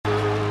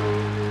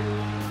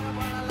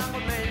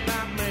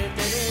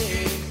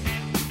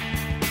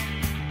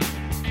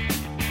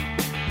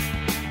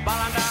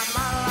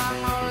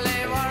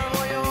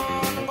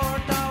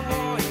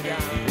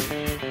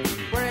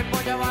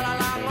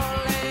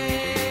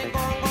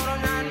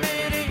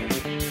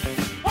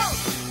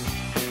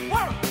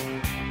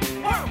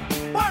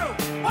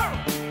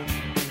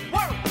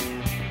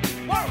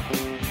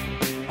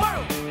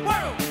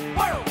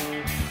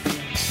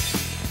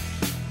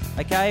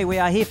Okay, we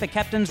are here for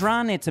Captain's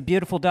Run. It's a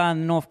beautiful day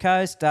on the North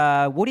Coast.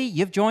 Woody,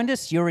 you've joined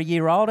us. You're a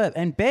year older.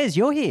 And Bez,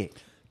 you're here.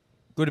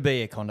 Good to be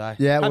here, Condo.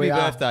 Yeah, Happy we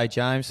are. birthday,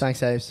 James.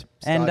 Thanks, Aves.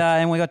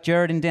 And we got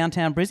Jared in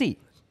downtown Brizzy.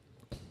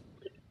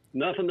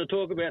 Nothing to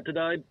talk about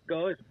today,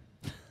 guys.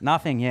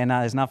 Nothing. Yeah,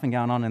 no, there's nothing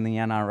going on in the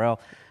NRL.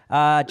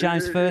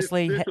 James,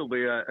 firstly... This will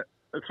be a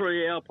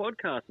 3-hour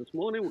podcast this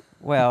morning.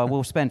 Well,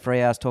 we'll spend 3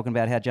 hours talking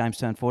about how James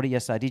turned 40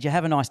 yesterday. Did you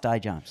have a nice day,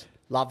 James?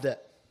 Loved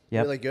it.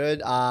 Yep. Really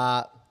good.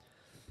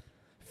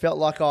 Felt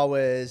like I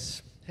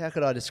was, how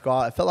could I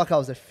describe it? I felt like I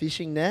was a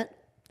fishing net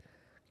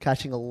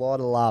catching a lot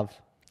of love.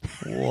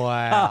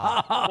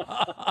 Wow.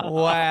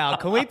 Wow.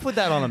 Can we put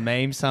that on a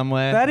meme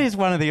somewhere? That is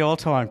one of the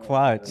all-time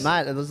quotes.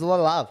 Mate, there was a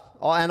lot of love.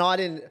 And I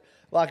didn't,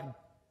 like,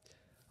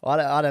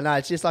 I don't know.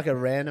 It's just like a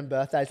random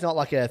birthday. It's not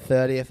like a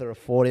 30th or a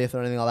 40th or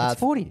anything like that. It's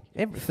 40.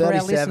 For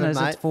our listeners,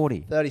 mate. it's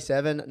 40.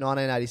 37,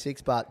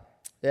 1986. But,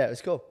 yeah, it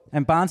was cool.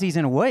 And Barnsley's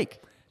in a week.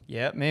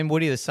 Yeah, me and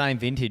Woody the same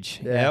vintage.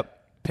 Yeah. Yep.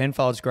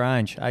 Penfolds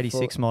Grange,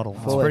 86 model.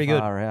 It's Fully pretty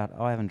good. Far out.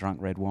 I haven't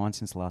drunk red wine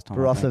since the last time.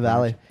 Barossa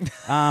Valley.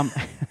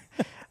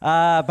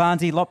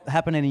 Barnsey, lot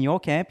happening in your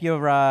camp.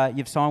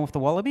 You've signed with the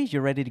Wallabies.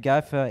 You're ready to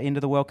go for into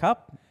the World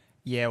Cup.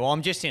 Yeah, well,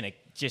 I'm just in a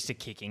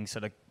kicking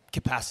sort of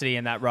capacity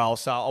in that role,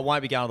 so I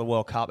won't be going to the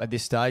World Cup at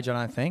this stage, I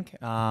don't think.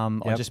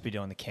 I'll just be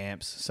doing the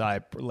camps, so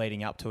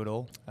leading up to it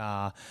all.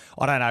 I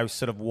don't know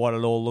sort of what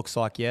it all looks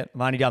like yet.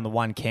 I've only done the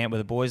one camp with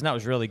the boys, and that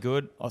was really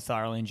good. I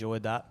thoroughly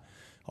enjoyed that.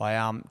 I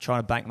am trying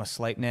to bank my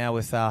sleep now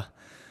with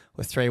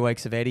 3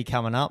 weeks of Eddie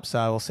coming up,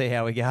 so we'll see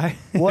how we go.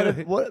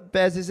 What,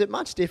 Bez, is it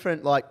much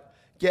different, like,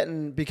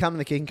 becoming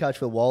the kicking coach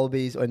for the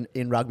Wallabies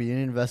in rugby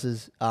union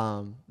versus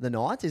the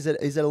Knights? Is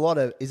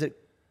it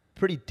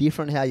pretty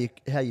different how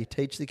you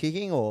teach the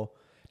kicking, or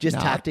just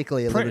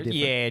tactically a little different?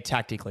 Yeah,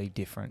 tactically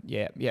different.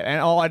 Yeah.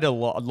 And I had a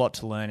lot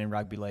to learn in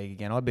rugby league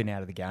again. I've been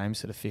out of the game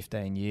sort of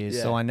 15 years,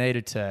 so I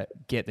needed to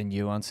get the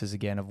nuances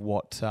again of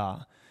what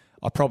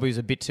I probably was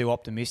a bit too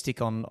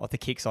optimistic on the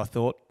kicks I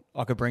thought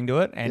I could bring to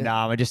it, and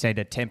I just need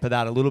to temper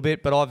that a little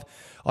bit. But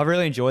I've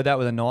really enjoyed that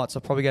with the Knights.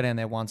 I'll probably go down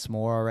there once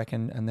more, I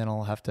reckon, and then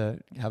I'll have to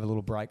have a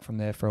little break from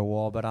there for a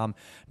while. But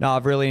no,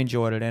 I've really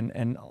enjoyed it,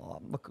 and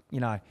look,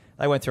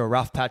 they went through a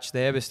rough patch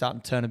there. We're starting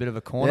to turn a bit of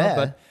a corner. Yeah.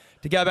 But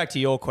to go back to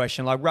your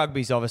question, like,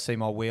 rugby's obviously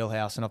my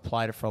wheelhouse, and I've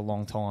played it for a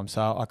long time,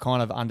 so I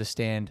kind of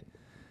understand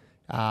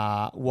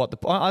I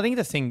think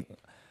the thing, I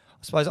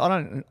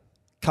suppose,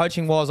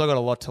 coaching-wise, I got a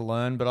lot to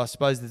learn, but I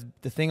suppose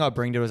the thing I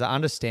bring to it is I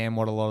understand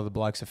what a lot of the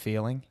blokes are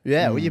feeling.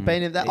 Yeah, well, you've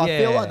been in that. I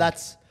feel like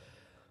that's,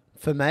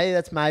 for me,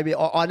 that's maybe,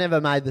 I never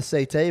made the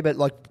CT, but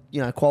like,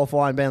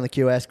 qualifying, being on the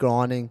QS,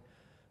 grinding,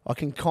 I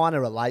can kind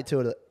of relate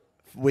to it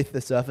with the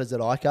surfers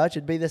that I coach.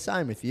 It'd be the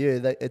same with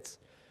you. It's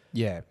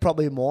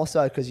probably more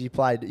so because you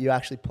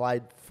actually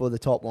played for the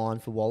top line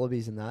for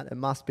Wallabies and that. It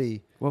must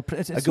be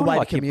it's a good way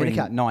like to communicate.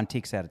 You bring 9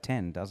 ticks out of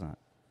 10, doesn't it?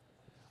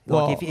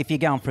 Like, if you're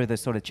going through the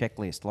sort of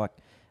checklist, like,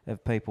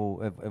 of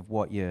people of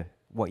what you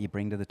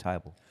bring to the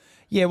table.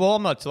 Yeah, well,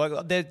 I'm not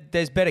like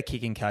there's better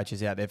kicking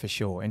coaches out there for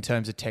sure in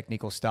terms of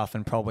technical stuff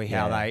and probably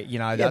how they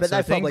that but sort they've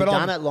of thing. probably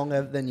done it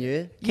longer than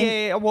you.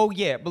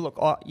 But look,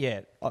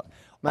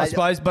 I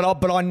suppose,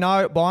 but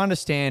I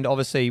understand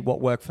obviously what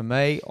worked for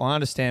me. I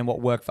understand what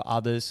worked for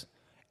others,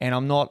 and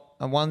I'm not.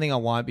 And one thing I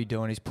won't be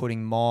doing is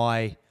putting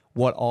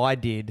what I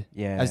did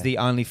as the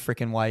only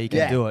freaking way you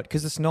can do it,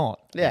 because it's not.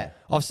 Yeah,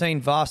 I've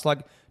seen like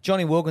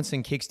Johnny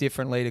Wilkinson kicks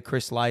differently to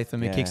Chris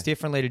Latham, who kicks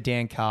differently to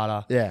Dan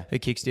Carter, who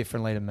kicks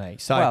differently to me.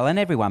 So and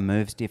everyone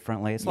moves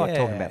differently. It's like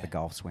talking about the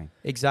golf swing.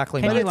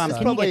 Exactly. Can you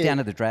get down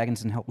to the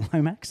Dragons and help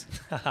Lomax?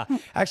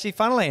 Actually,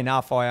 funnily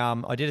enough,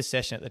 I did a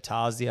session at the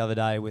TARS the other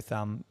day with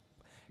a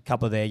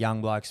couple of their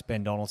young blokes,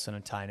 Ben Donaldson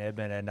and Tane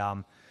Edmund,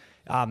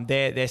 and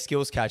their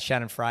skills coach,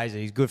 Shannon Fraser,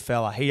 he's a good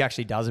fella. He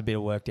actually does a bit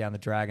of work down the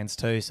Dragons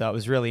too, so it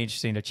was really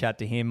interesting to chat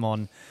to him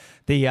on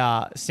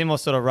the similar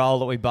sort of role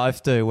that we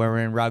both do when we're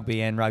in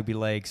rugby and rugby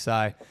league.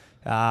 So,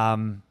 I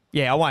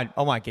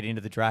won't get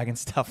into the Dragon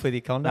stuff with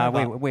you, Condo.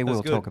 No, we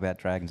will talk about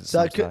Dragons at so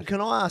some stage.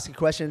 Can I ask a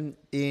question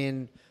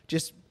in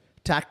just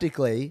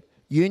tactically?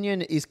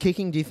 Union, is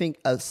kicking, do you think,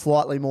 a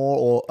slightly more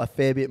or a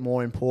fair bit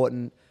more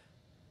important,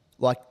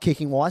 like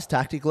kicking-wise,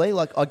 tactically?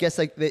 Like, I guess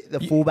like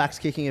the fullback's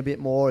kicking a bit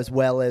more as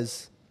well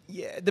as...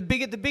 Yeah, the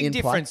big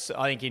difference,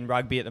 I think, in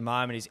rugby at the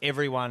moment is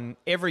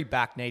every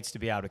back needs to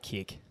be able to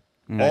kick.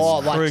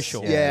 That's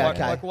crucial.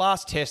 Like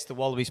last test the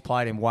Wallabies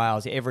played in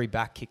Wales, every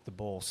back kicked the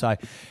ball. So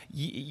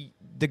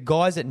the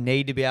guys that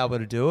need to be able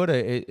to do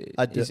it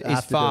is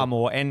far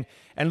more. And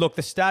look,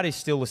 the stat is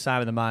still the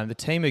same at the moment. The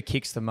team who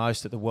kicks the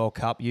most at the World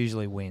Cup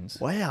usually wins.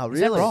 Wow,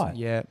 really? Is that right?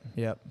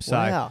 Yeah. So,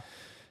 wow.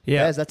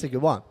 Yeah, yes, that's a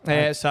good one.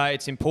 Yeah, so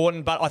it's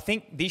important. But I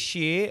think this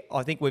year,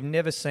 we've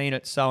never seen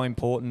it so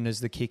important as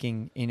the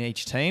kicking in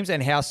each teams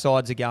and how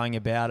sides are going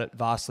about it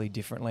vastly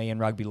differently in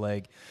rugby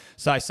league.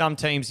 So some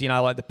teams,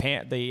 like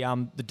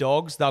the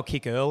Dogs, they'll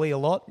kick early a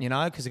lot,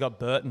 because they've got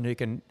Burton who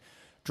can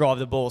drive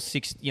the ball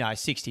 60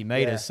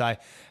 metres. Yeah. So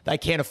they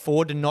can't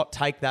afford to not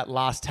take that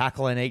last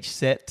tackle in each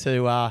set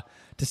to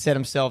to set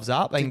themselves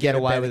up. They can get a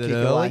away better with it kick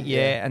early. away,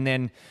 Yeah. And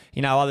then,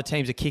 other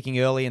teams are kicking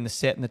early in the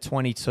set in the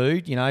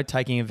 22,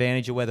 taking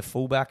advantage of where the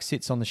fullback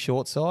sits on the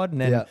short side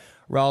and then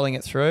rolling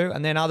it through.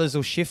 And then others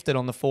will shift it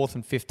on the fourth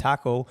and fifth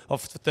tackle, or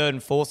third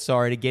and fourth,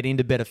 to get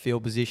into better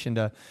field position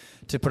to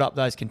put up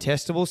those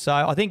contestables. So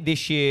I think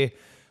this year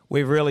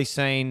we've really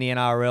seen the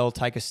NRL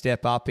take a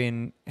step up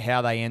in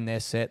how they end their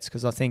sets,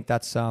 because I think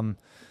that's,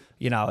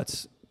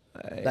 it's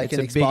They it's can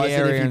a big expose it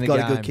area if in you've the got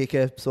a good game.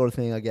 kicker sort of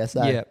thing, I guess.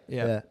 Eh?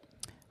 Yeah.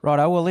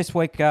 Righto. Well, this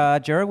week,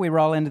 Jared, we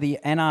roll into the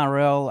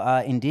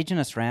NRL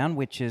Indigenous round,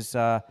 which is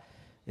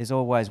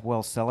always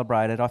well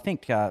celebrated. I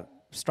think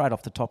straight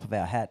off the top of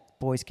our hat,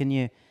 boys, can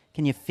you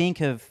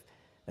think of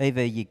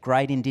either your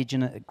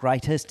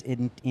greatest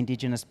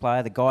Indigenous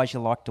player, the guys you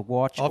like to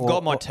watch? I've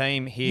got my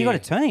team here. You got a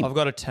team? I've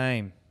got a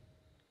team.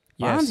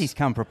 Yes. Barnsy's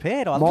come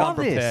prepared. I Come love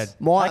prepared. this.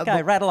 My-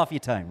 Okay, rattle off your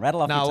team.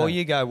 Rattle off your No, team. well,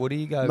 you go, Woody.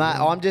 You go. Mate,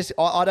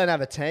 I don't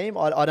have a team.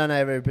 I don't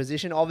have a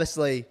position.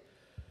 Obviously,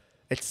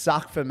 it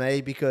sucked for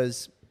me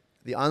because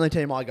the only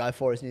team I go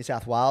for is New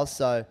South Wales.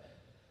 So,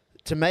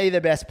 to me, the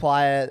best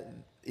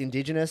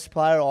Indigenous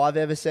player I've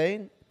ever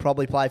seen,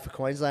 probably played for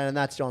Queensland, and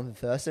that's Jonathan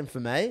Thurston for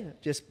me.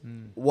 Just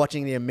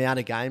watching the amount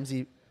of games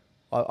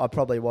I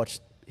probably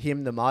watched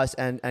him the most,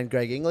 and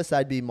Greg Inglis,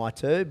 they'd be my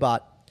two.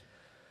 But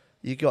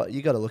you got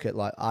to look at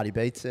like Artie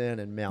Beetson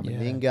and Mal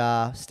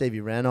Meninga, Stevie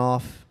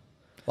Renouf,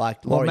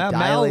 like Laurie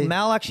Daly.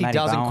 Mal actually Matty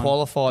doesn't Bowen.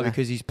 qualify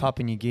because he's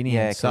Papua New Guinean.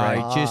 Yeah, so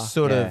correct. just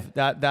sort Yeah.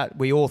 of that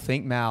we all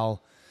think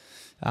Mal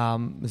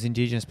was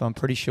Indigenous, but I'm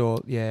pretty sure,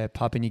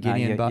 Papua New No,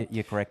 Guinean.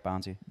 you're correct,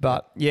 Barnsy.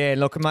 But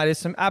look, mate, there's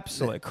some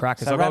absolute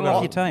crackers. So I've rattle got-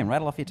 off your team.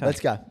 Rattle off your team. Let's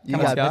go. You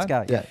Come on, go. let's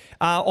go. Yeah.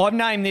 I've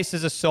named this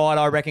as a side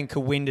I reckon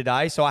could win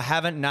today, so I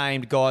haven't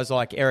named guys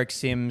like Eric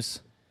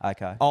Sims.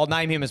 Okay. I'll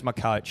name him as my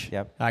coach.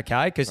 Yep.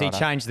 Okay, because he Righto.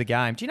 changed the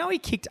game. Do you know he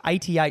kicked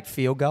 88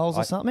 field goals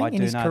I or something in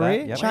do his know career?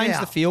 that, yep. Changed Wow.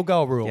 the field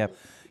goal rule. Yep.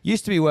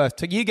 Used to be worth.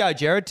 You go,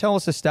 Jared. Tell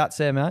us the stats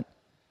there, mate.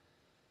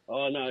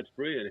 Oh no, it's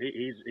brilliant.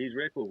 His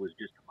record was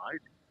just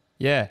amazing.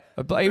 Yeah,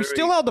 but he Very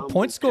still held the humble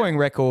point scoring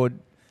record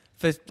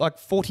for like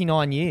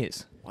 49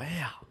 years. Wow.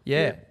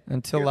 Yeah,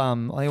 until I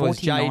think it was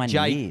 49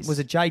 years. Was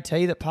it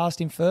JT that passed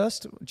him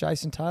first?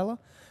 Jason Taylor,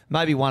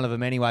 maybe one of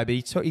them anyway. But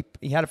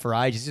he had it for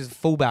ages. He's a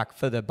fullback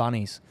for the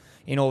Bunnies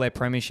in all their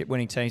premiership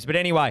winning teams. But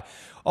anyway,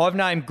 I've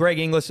named Greg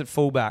Inglis at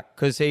fullback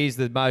because he's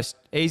the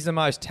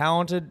most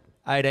talented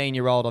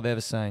 18-year-old I've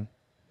ever seen.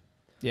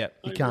 Yeah,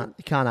 You can't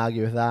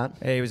argue with that.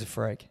 he was a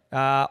freak.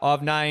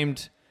 I've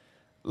named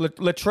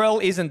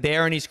Latrell isn't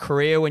there in his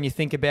career when you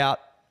think about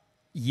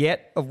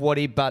yet of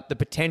but the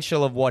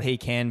potential of what he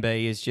can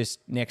be is just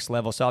next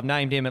level. So I've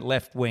named him at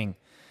left wing,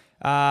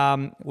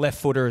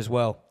 left footer as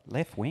well.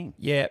 Left wing.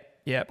 Yeah,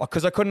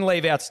 because I couldn't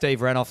leave out Steve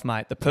Renouf,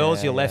 mate. The Pearl's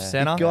Yeah, your left yeah.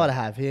 centre. Got to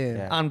have him.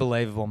 Yeah.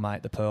 Unbelievable,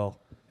 mate, the Pearl.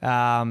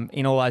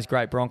 In all those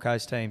great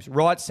Broncos teams.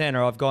 Right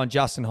centre, I've gone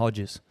Justin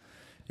Hodges.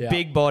 Yeah.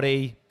 Big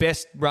body,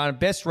 best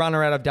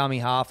runner out of dummy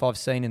half I've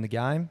seen in the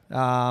game.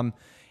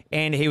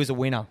 And he was a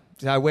winner.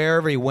 So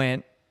wherever he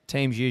went,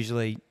 teams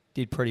usually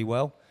did pretty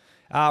well.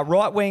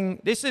 Right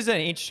wing, this is an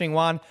interesting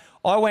one.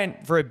 I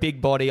went for a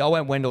big body. I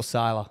went Wendell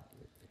Saylor.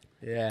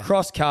 Yeah.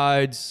 Cross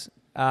codes,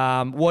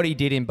 what he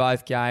did in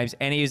both games,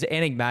 and he was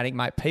enigmatic,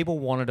 mate. People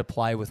wanted to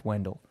play with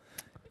Wendell.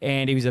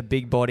 And he was a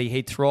big body.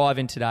 He'd thrive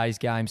in today's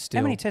game still.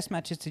 How many test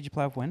matches did you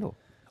play with Wendell?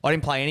 I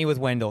didn't play any with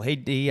Wendell. He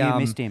You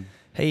missed him.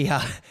 He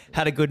had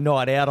a good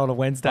night out on a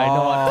Wednesday night.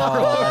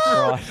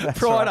 Oh, that's right. That's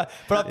Prior right.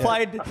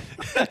 to-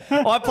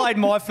 but I played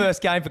my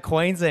first game for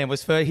Queensland,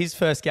 was for his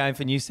first game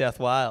for New South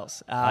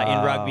Wales in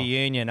rugby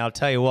union. I'll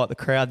tell you what, the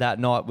crowd that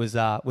night was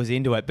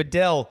into it. But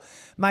Dell,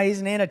 mate, he's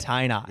an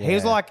entertainer. He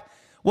was Yeah. like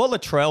what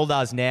Latrell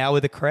does now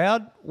with the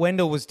crowd.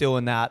 Wendell was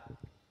doing that,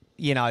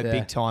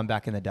 big time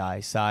back in the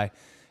day. So,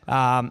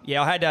 I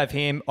had to have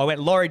him. I went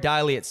Laurie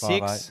Daly at 6.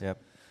 5'8", yep.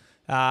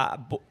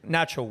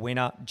 Natural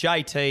winner.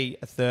 JT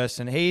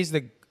Thurston. He's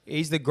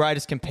the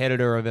greatest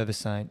competitor I've ever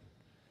seen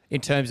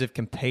in terms of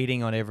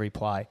competing on every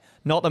play.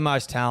 Not the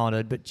most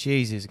talented, but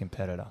geez, he's a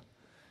competitor.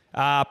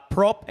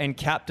 Prop and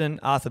captain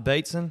Arthur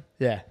Beetson.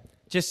 Yeah.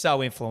 Just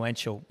so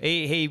influential.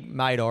 He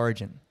made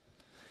Origin.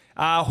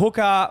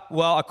 Hooker,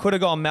 well, I could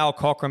have gone Mal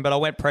Cochran, but I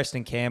went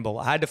Preston Campbell.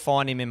 I had to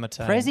find him in my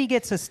team. Prezi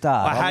gets a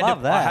start. I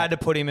love that. I had to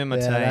put him in my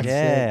Yeah, team. that's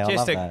Yeah, I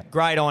Just love a that.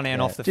 great on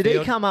and off the Did field.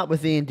 he come up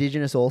with the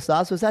Indigenous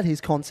All-Stars? Was that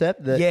his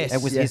concept? Yes.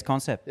 It was Yeah. his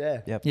concept.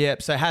 Yeah. Yep.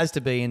 Yep, so has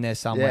to be in there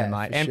somewhere, Yeah,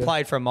 mate. for And sure.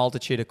 played for a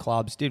multitude of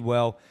clubs. Did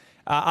well.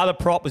 Other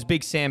prop was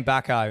Big Sam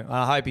Bacco.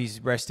 I hope he's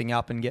resting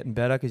up and getting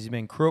better because he's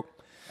been crook.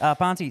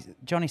 Barnsey,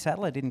 Johnny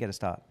Sattler didn't get a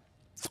start.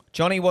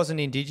 Johnny wasn't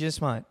Indigenous,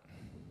 mate.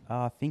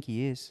 I think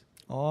he is.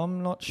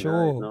 I'm not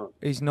sure. he's not.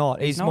 He's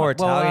not. He's Not- more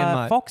Italian,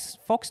 well, mate.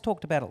 Fox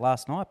talked about it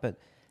last night, but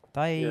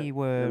they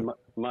were.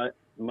 And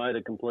made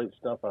a complete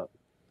stuff up.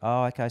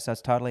 Oh, okay, so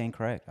it's totally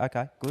incorrect.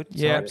 Okay, good.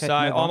 Yeah, Sorry, so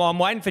move on. I'm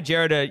waiting for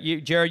Jared to...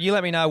 Jared, you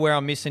let me know where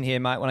I'm missing here,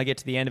 mate, when I get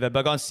to the end of it. But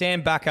I've gone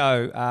Sam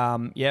Bacco,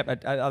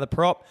 other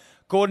prop.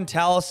 Gordon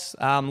Tallis,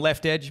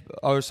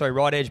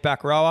 right edge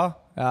back rower.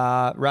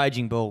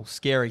 Raging Bull,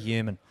 scary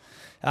human.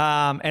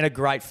 And a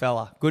great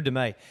fella. Good to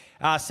me.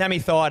 Sammy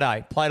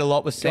Thaiday. Played a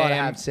lot with Sam. Gotta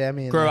have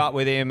Sammy in Grew there. up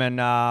with him and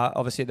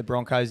obviously at the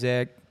Broncos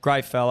there.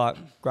 Great fella.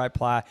 Great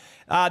player.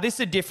 This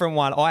is a different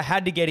one. I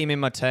had to get him in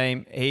my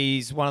team.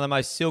 He's one of the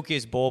most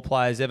silkiest ball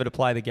players ever to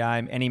play the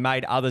game, and he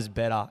made others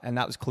better, and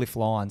that was Cliff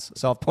Lyons.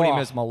 So I've put him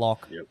as my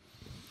lock. Yep.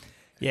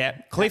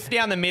 Yeah, Cliff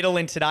down the middle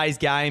in today's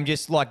game,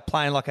 just like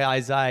playing like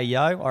Isaiah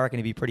Yo, I reckon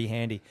he'd be pretty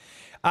handy.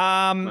 Mate,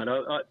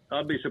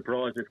 I'd be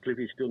surprised if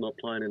Cliffy's still not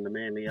playing in the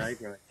Manly A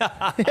grade.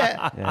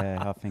 Yeah,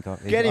 I think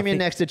Get him in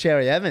next to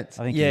Cherry Evans.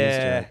 I think he is, Yeah,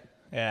 Jared.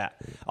 yeah.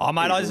 Oh,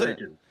 mate, He's a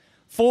legend.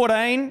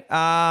 14.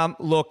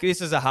 Look, this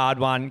is a hard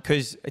one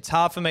because it's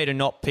hard for me to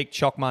not pick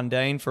Chock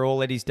Mundine for all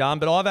that he's done,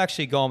 but I've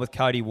actually gone with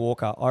Cody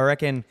Walker. I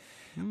reckon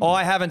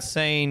I haven't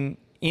seen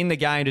in the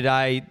game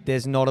today,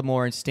 there's not a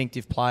more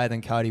instinctive player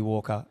than Cody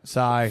Walker.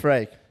 So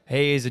Freak.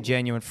 He is a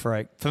genuine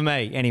freak. For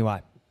me,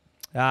 anyway.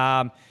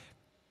 Well,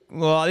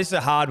 this is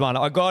a hard one.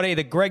 I got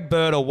either Greg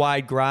Bird or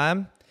Wade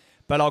Graham,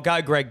 but I'll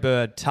go Greg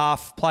Bird.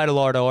 Tough, played a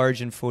lot of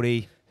Origin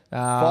footy.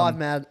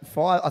 I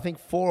think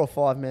 4 or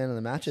 5 man of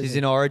the matches. He's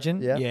in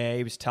Origin? Yeah.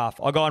 He was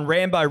tough. I got on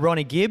Rambo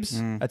Ronnie Gibbs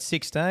at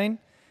 16.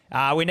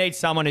 We need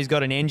someone who's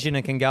got an engine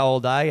and can go all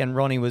day, and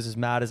Ronnie was as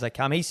mad as they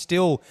come. He's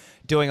still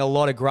doing a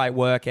lot of great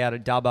work out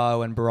at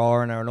Dubbo and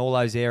Barorina and all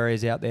those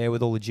areas out there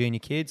with all the junior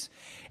kids.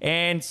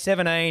 And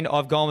 17,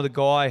 I've gone with a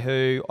guy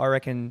who I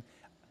reckon,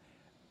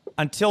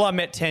 until I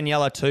met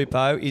Taniela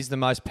Tupou, is the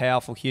most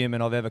powerful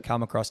human I've ever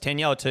come across.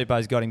 Taniela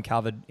Tupou's got him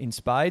covered in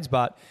spades,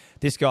 but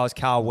this guy's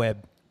Carl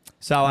Webb.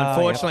 So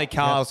unfortunately,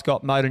 Carl's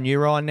got motor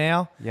neurone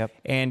now,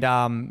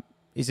 and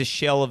is a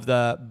shell of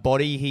the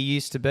body he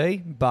used to be,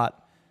 but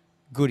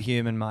good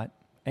human, mate.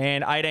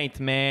 And 18th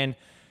man,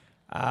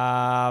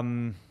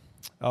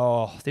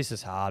 this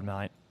is hard,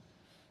 mate.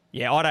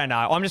 Yeah, I don't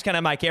know. I'm just going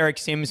to make Eric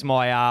Sims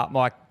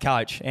my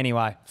coach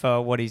anyway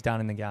for what he's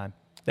done in the game.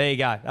 There you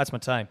go. That's my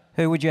team.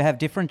 Who would you have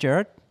different,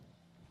 Jared?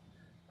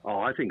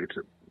 Oh, I think it's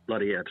a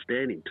bloody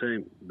outstanding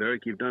team.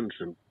 Beric, you've done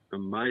some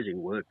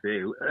amazing work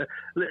there.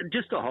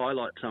 Just to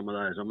highlight some of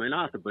those, I mean,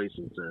 Arthur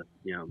Beeson's,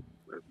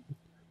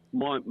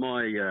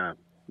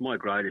 my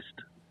greatest.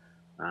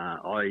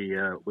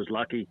 I was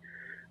lucky.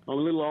 I'm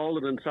a little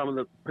older than some of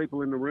the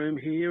people in the room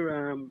here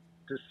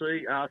to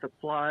see Arthur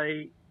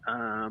play.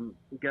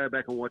 Go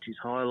back and watch his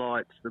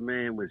highlights. The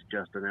man was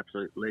just an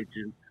absolute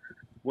legend.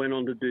 Went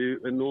on to do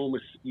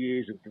enormous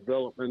years of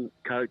development,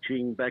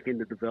 coaching, back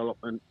into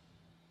development.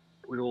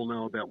 We all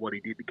know about what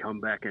he did to come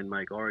back and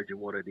make Origin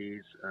what it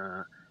is.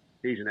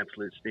 He's an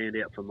absolute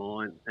standout for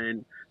mine.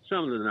 And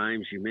some of the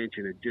names you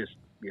mentioned are just,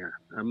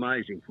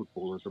 amazing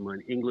footballers. I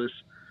mean, Inglis,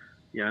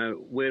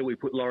 where do we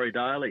put Laurie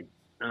Daly?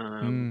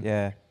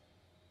 Yeah.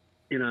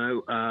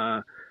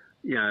 The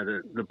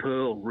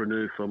Pearl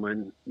Renouf. I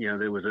mean,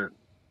 there was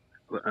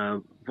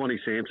Vonnie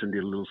Sampson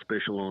did a little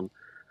special on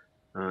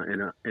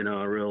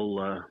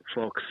NRL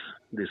Fox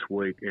this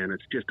week, and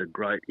it's just a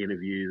great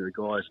interview. The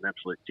guy's an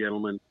absolute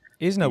gentleman.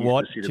 Isn't it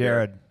what,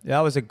 Jared?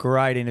 That was a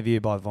great interview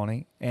by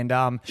Vonnie.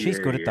 And she's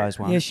good at those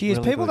ones. Yeah, she is.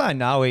 Really People good. don't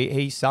know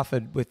he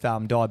suffered with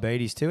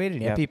diabetes too. He had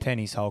an EpiPen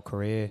his whole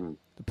career,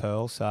 the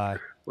Pearl. So,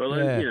 well,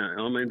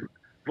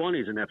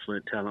 Vonnie's an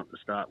absolute talent to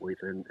start with,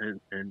 and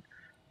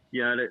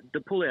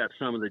to pull out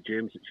some of the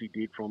gems that she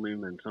did from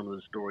him and some of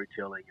the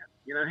storytelling.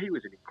 He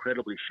was an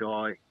incredibly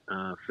shy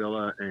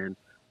fella, and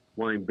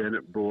Wayne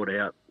Bennett brought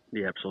out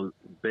the absolute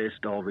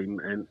best of him.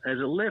 And as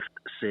a left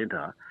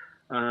centre,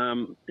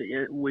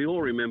 we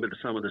all remember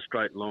some of the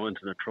straight lines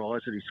and the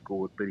tries that he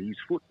scored, but his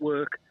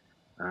footwork,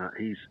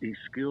 his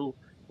skill.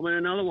 I mean,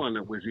 another one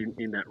that was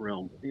in that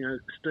realm,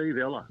 Steve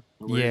Ella.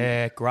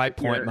 Great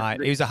point,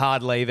 mate. He was a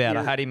hard leave out.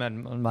 I had him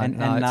on my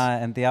notes.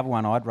 And the other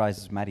one I'd raise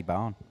is Matty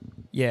Bowen.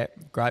 Yeah,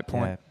 great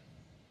point.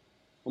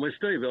 I mean,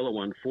 Steve Ella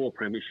won 4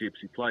 premierships.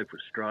 He played for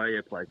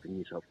Australia, played for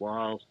New South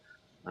Wales.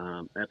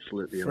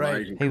 Absolutely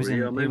amazing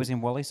career. He was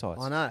in Wally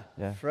sides. I know.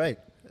 Yeah. Freak.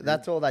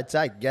 That's all they'd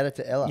say. Get it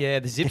to Ella. Yeah,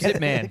 the zip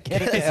man.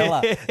 Get it to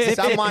Ella.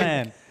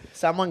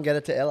 Someone get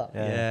it to Ella.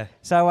 Yeah.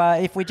 So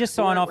if we just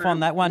sign off on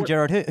that one,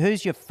 Jared,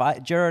 who's your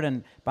Jared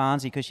and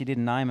Barnesy, because you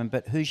didn't name him,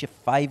 but who's your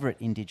favourite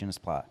Indigenous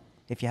player?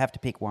 If you have to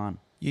pick one.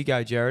 You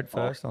go, Jared,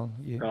 first. For me,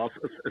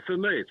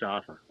 it's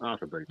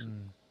Arthur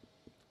Beetson.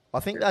 I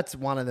think that's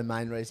one of the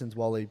main reasons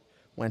Wally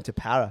went to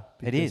Para.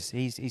 It is.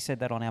 He said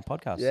that on our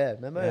podcast. Yeah,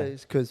 remember?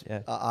 It's because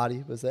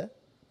Artie was there.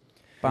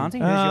 Barnesy,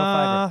 who's your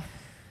favourite?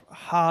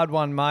 Hard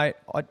one, mate.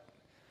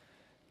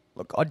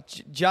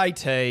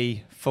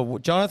 JT, for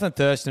Jonathan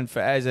Thurston,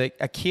 as a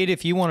kid,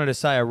 if you wanted to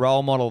say a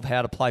role model of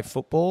how to play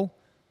football,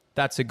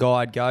 that's a guy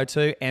I'd go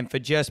to. And for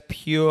just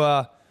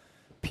pure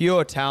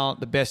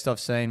talent, the best I've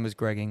seen was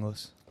Greg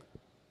Inglis.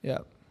 Yeah.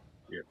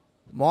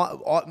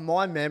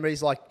 My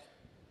memories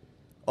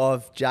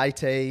of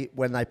JT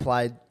when they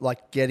played,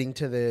 getting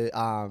to the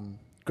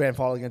grand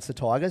final against the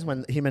Tigers,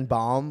 when him and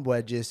Baum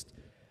were just,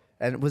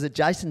 and was it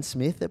Jason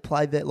Smith that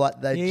played there?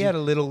 He had a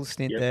little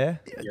stint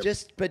there.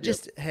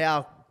 Just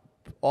how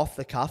off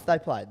the cuff they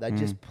played. They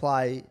just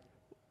play.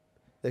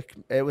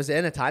 It was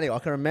entertaining. I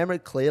can remember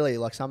it clearly,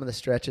 some of the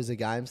stretches of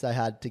games they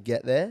had to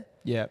get there.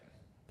 Yeah.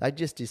 they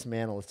just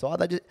dismantle the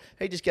side.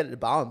 He'd just get it to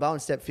Bowen. Bowen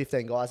step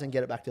 15 guys and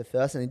get it back to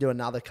Thurston and do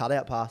another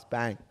cutout pass.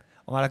 Bang.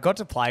 Well, I got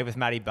to play with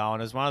Matty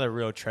Bowen. It was one of the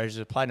real treasures.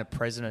 I played in a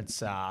President's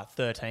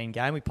 13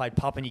 game. We played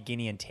Papua New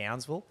Guinea and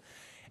Townsville.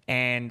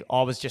 And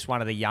I was just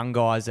one of the young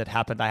guys that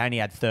happened. They only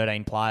had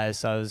 13 players,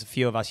 so there's a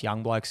few of us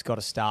young blokes got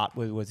to start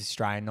with the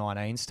Australian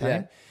 19s team.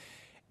 Yeah.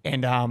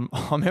 And I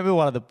remember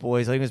one of the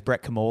boys, I think it was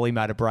Brett Kamali,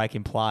 made a break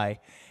in play.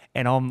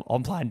 And I'm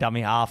playing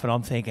dummy half, and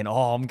I'm thinking,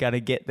 I'm going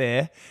to get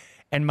there.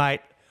 And, mate,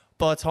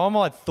 by the time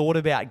I'd thought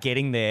about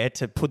getting there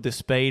to put the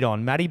speed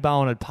on, Matty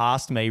Bowen had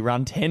passed me,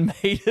 run 10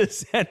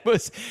 metres, and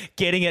was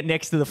getting it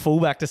next to the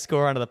fullback to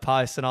score under the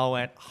post. And I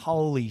went,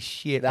 holy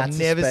shit, That's I've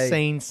never speed.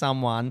 seen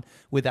someone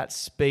with that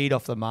speed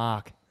off the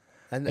mark.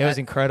 And It was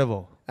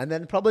incredible. And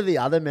then probably the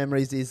other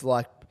memories is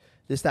like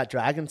just that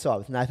Dragon side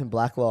with Nathan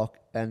Blacklock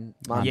and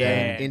Mark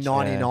Yeah. in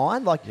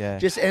 99. Like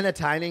just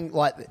entertaining,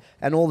 like,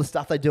 and all the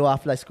stuff they do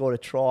after they scored a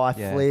try,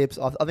 flips.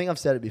 I think I've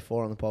said it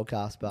before on the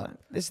podcast, but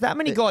There's that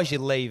many guys you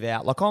leave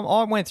out. Like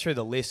I went through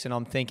the list and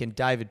I'm thinking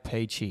David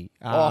Peachy,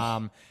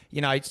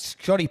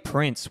 Scotty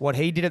Prince, what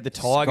he did at the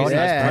Tigers Scotty in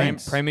those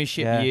Prince.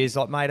 premiership years,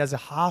 like mate, as a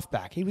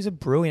halfback, he was a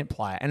brilliant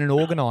player and an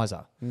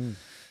organiser.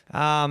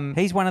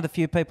 He's one of the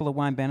few people that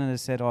Wayne Bennett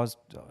has said I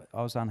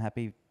was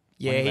unhappy.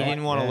 Yeah, he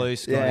didn't want to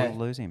lose Scotty. I Yeah. wanted to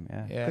lose him.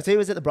 Yeah. because he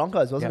was at the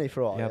Broncos, wasn't Yep. he,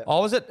 for a while? Yep. Yeah. I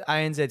was at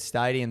ANZ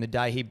Stadium the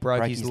day he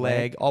broke his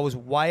leg. I was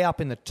way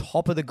up in the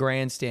top of the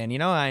grandstand. You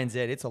know ANZ,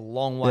 it's a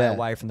long way Yeah.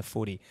 away from the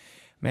footy.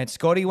 Man,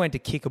 Scotty went to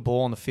kick a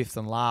ball on the fifth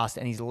and last,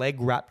 and his leg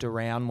wrapped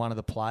around one of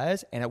the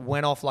players, and it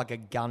went off like a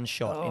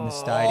gunshot in the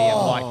stadium.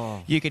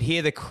 Like you could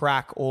hear the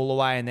crack all the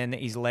way, and then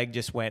his leg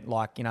just went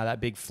like that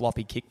big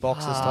floppy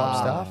kickboxers type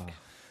stuff.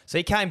 So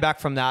he came back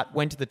from that,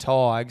 went to the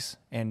Tigers,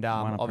 and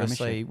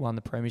obviously won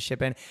the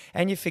premiership.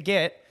 And you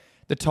forget.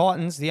 The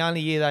Titans, the only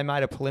year they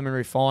made a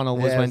preliminary final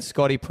was when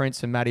Scotty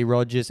Prince and Matty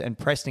Rogers and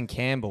Preston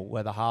Campbell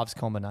were the halves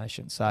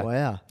combination. So,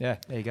 Wow. yeah,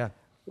 there you go.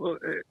 Well,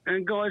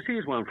 and guys,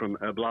 here's one from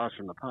a blast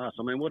from the past.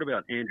 I mean, what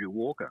about Andrew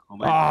Walker? I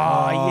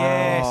mean,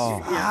 Yes.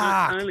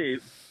 yeah,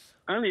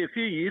 only a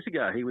few years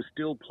ago, he was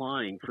still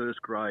playing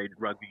first grade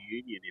rugby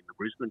union in the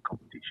Brisbane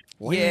competition.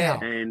 Yeah.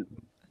 And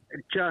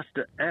just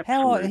an absolute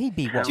How he'd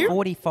be what, talent.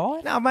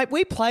 45? No, mate,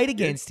 we played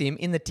against him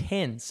in the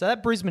 10s. So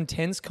that Brisbane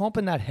 10s comp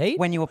in that heat.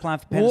 When you were playing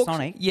for Walks-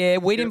 Panasonic? Yeah,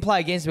 we didn't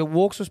play against him, but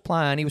Walks was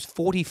playing. He was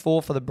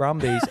 44 for the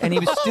Brumbies, and he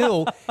was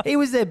still, he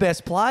was their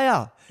best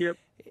player. Yep.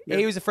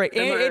 He was a freak.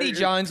 Eddie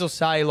Jones will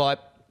say, like,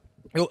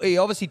 he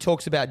obviously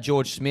talks about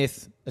George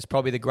Smith as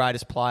probably the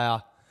greatest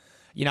player,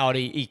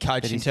 he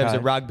coached in he's terms of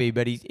coached. rugby,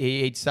 but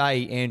he'd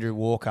say Andrew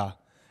Walker,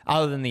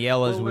 other than the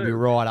Ellers, would be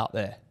right up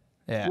there.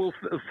 Yeah. Well,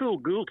 Phil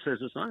Gould says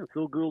the same.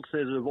 Phil Gould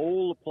says of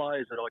all the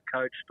players that I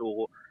coached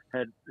or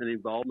had an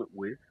involvement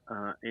with,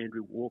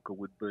 Andrew Walker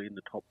would be in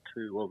the top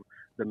two of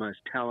the most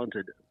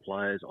talented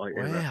players I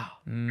ever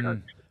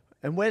coached.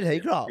 And where did he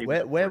grow up?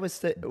 Where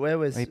was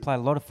He played a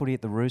lot of footy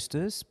at the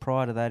Roosters.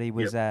 Prior to that, he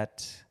was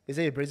at... Is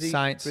he a Brizzy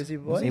Saints.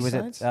 boy? He was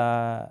Saints?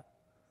 at...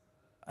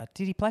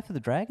 did he play for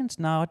the Dragons?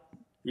 No.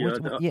 Yeah,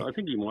 I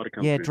think he might have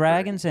come Yeah, through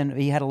Dragons, and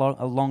he had a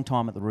long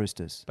time at the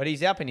Roosters. But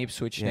he's up in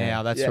Ipswich Yeah.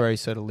 now. That's Yeah. where he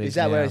sort of lives. Is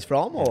that now. where he's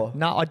from, or?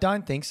 No, I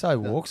don't think so.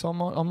 Walks. I'm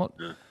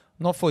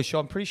not fully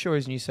sure. I'm pretty sure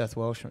he's New South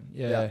Welshman.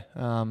 Yeah.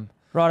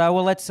 Righto,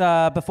 well, let's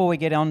before we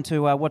get on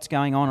to what's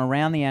going on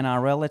around the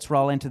NRL, let's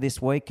roll into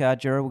this week.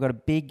 Gerard, we've got a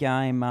big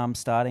game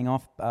starting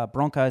off.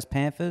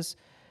 Broncos-Panthers.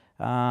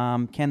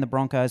 Can the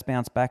Broncos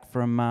bounce back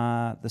from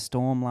the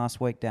storm last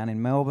week down in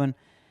Melbourne?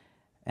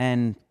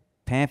 And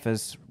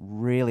Panthers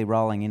really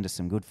rolling into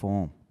some good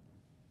form.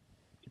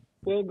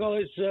 Well,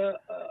 guys,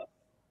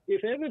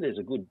 if ever there's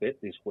a good bet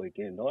this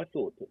weekend, I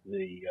thought that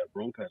the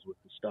Broncos were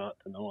to start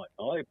tonight.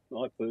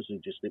 I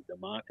personally just think the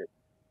market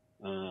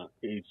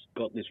has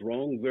got this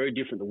wrong, very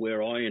different to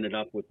where I ended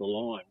up with the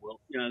line. Well,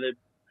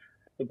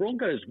 the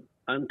Broncos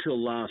until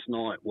last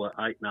night were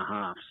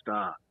 8.5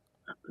 start.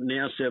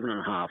 Now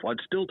 7.5. I'd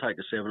still take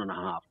the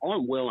 7.5.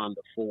 I'm well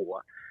under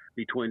 4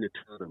 between the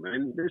two of them,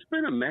 and there's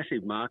been a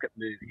massive market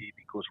move here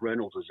because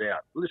Reynolds is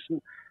out. Listen,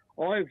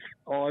 I've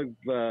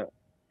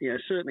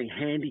certainly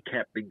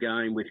handicapped the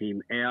game with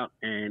him out,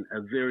 and a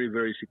very,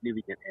 very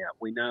significant out.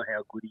 We know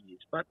how good he is,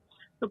 but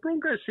the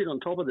Broncos sit on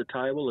top of the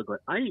table. They've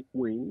got 8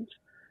 wins.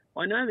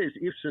 I know there's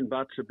ifs and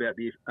buts about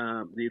the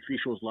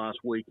officials last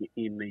week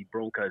in the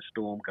Broncos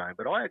Storm game,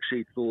 but I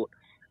actually thought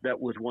that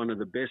was one of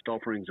the best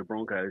offerings the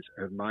Broncos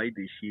have made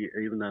this year,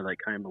 even though they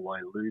came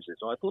away losers.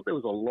 I thought there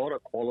was a lot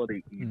of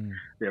quality in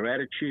their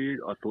attitude.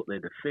 I thought their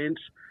defence,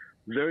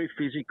 very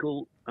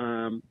physical.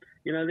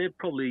 They're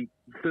probably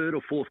 3rd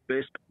or 4th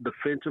best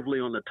defensively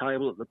on the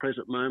table at the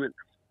present moment.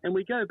 And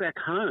we go back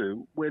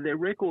home where their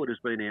record has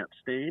been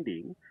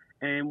outstanding,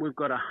 and we've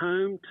got a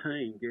home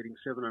team getting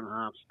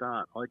 7.5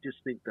 start. I just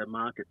think the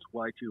market's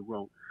way too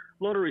wrong.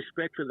 A lot of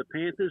respect for the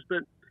Panthers,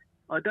 but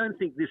I don't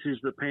think this is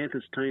the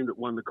Panthers team that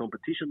won the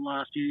competition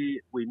last year.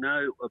 We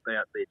know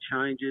about their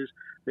changes.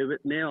 They've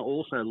now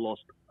also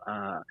lost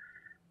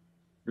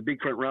the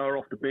big front rower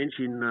off the bench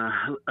in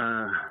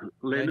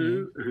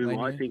Lenu, who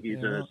I think is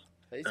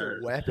He's a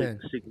weapon.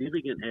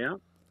 significant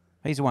out.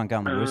 He's the one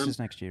going to the Roosters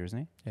next year,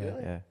 isn't he?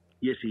 Yeah.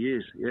 Yes, he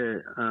is. Yeah.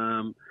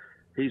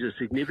 He's a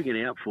significant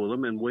out for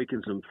them and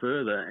weakens them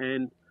further.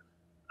 And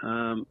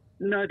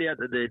no doubt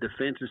that their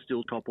defence is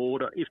still top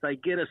order. If they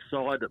get a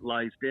side that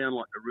lays down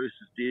like the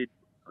Roosters did,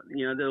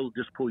 they'll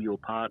just pull you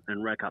apart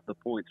and rack up the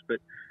points. But,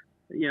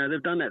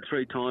 they've done that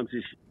 3 times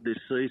this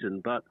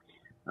season. But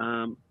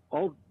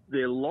of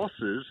their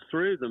losses,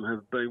 3 of them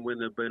have been when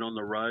they've been on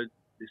the road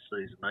this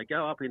season. They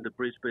go up into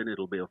Brisbane.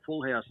 It'll be a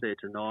full house there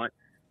tonight.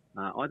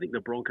 I think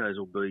the Broncos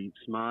will be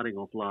smarting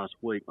off last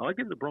week. I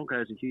give the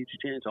Broncos a huge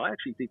chance. I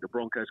actually think the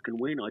Broncos can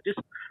win. I just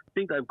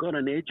think they've got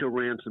an edge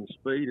around some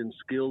speed and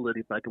skill that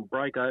if they can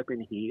break open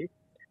here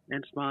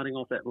and smarting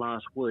off that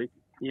last week,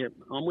 yeah,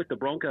 I'm with the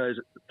Broncos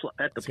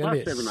at the plus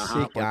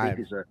 7.5. I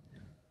think is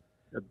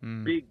a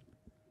big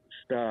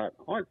start.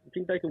 I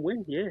think they can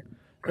win, yeah.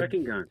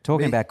 Cracking game.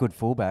 Talking about good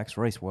fullbacks,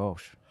 Reece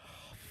Welsh.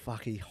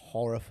 Fuck, he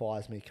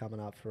horrifies me coming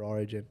up for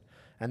Origin.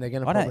 And they're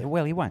going to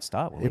well, he won't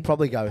start, will he? He'll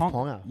probably go with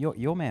Ponga.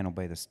 Your man will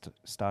be the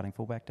starting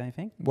fullback, don't you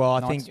think? Well,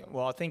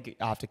 I think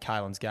after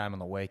Kalen's game on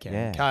the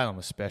weekend, Kalen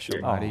was special,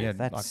 mate. He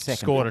had,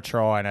 scored a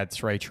try and had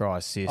 3 try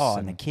assists.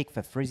 And the kick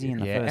for Frizzy in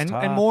the first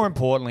half. And more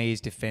importantly,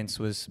 his defence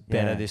was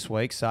better this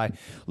week. So,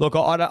 look,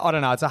 I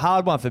don't know. It's a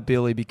hard one for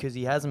Billy because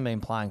he hasn't been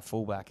playing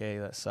fullback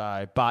either.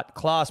 So, but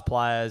class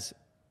players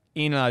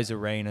in those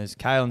arenas.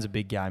 Kalen's a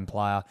big game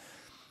player.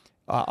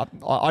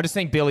 I just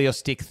think Billy will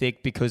stick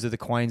thick because of the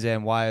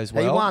Queensland way as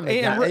well.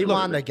 He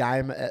won the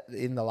game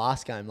in the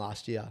last game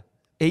last year.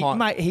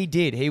 He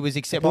did. He was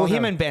acceptable.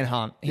 Him and Ben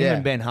Hunt.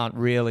 And Ben Hunt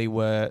really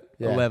were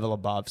a level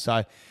above.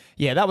 So,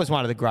 yeah, that was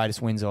one of the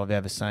greatest wins I've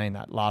ever seen,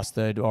 that last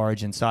third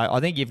Origin. So I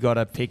think you've got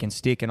to pick and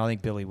stick, and I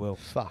think Billy will.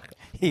 Fuck.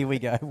 Here we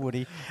go,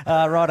 Woody.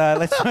 Righto,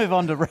 let's move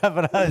on to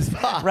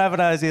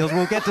Rabbitohs Eels.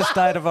 We'll get to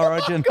State of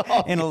Origin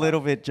in a little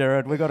bit,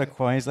 Jared. We've got a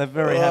Queensland,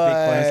 very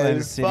happy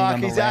Queensland sitting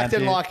on the he's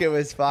acting like it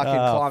was fucking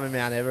climbing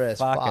Mount Everest.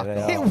 Fuck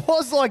it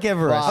was like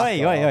Everest.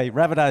 Wait,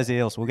 Rabbitohs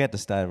Eels. We'll get to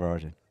State of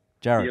Origin.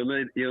 Jared.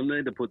 You'll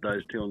need to put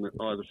those 2 on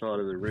either side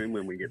of the room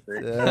when we get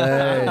there.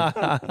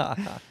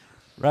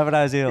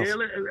 Rabbitohs Eels.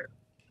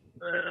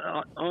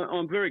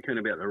 I'm very keen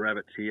about the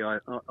Rabbits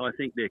here. I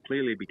think they're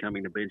clearly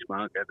becoming the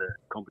benchmark at the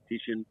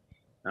competition.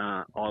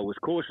 I was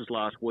cautious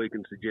last week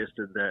and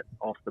suggested that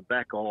off the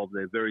back of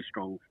their very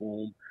strong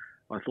form,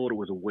 I thought it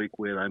was a week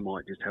where they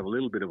might just have a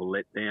little bit of a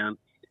letdown.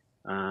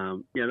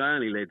 They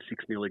only led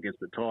 6-0 against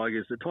the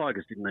Tigers. The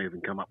Tigers didn't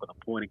even come up with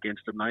a point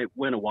against them. They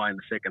went away in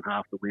the second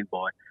half to win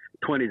by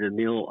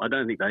 20-0. I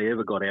don't think they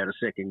ever got out of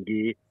second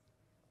gear.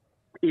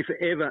 If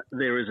ever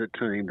there is a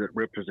team that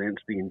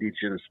represents the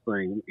Indigenous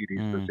theme, it is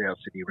the South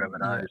Sydney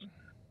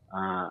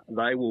Rabbitohs.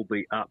 They will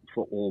be up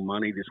for all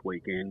money this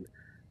weekend.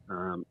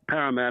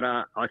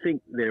 Parramatta, I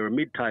think they're a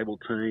mid-table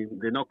team.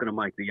 They're not going to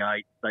make the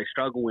 8. They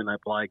struggle when they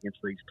play against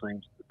these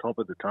teams at the top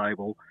of the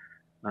table.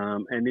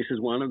 And this is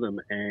one of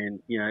them. And,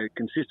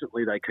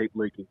 consistently they keep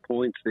leaking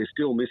points. They're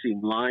still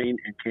missing Lane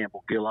and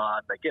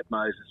Campbell-Gillard. They get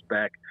Moses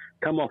back,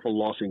 come off a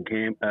loss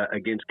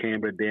against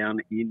Canberra down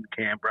in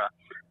Canberra.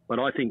 But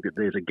I think that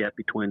there's a gap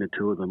between the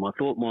 2 of them. I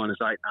thought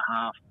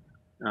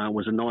 -8.5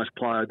 was a nice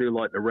play. I do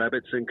like the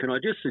Rabbits. And can I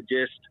just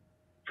suggest,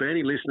 for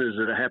any listeners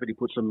that are happy to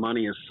put some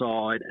money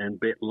aside and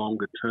bet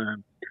longer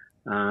term,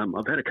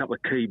 I've had a couple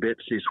of key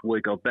bets this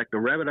week. I've backed the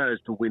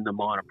Rabbitohs to win the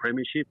minor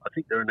premiership. I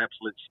think they're an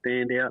absolute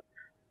standout.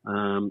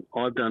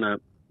 I've done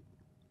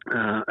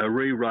a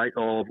re-rate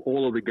of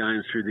all of the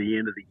games through the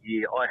end of the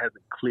year. I have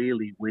them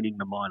clearly winning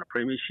the minor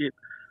premiership.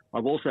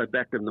 I've also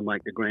backed them to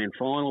make the grand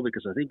final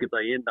because I think if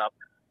they end up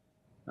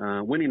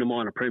winning the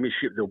minor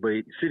premiership, they'll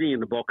be sitting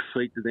in the box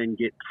seat to then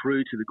get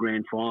through to the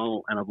grand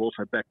final. And I've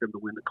also backed them to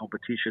win the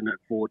competition at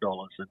 $4.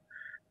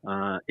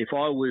 And if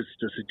I was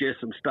to suggest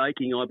some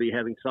staking, I'd be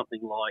having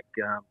something like,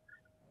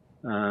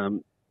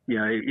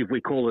 if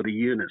we call it a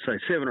unit, say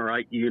 7 or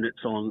 8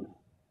 units on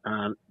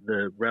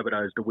the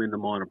Rabbitohs to win the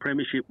minor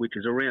premiership, which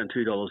is around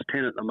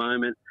 $2.10 at the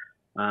moment.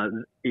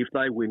 If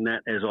they win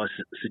that, as I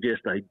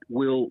suggest they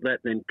will, that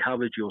then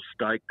covers your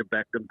stake to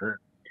back them to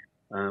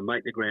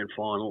make the grand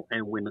final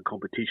and win the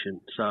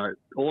competition. So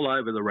all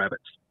over the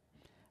Rabbits.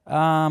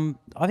 I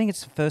think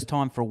it's the first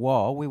time for a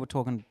while. We were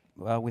talking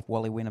with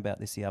Wally Wynn about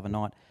this the other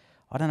night.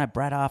 I don't know,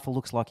 Brad Arthur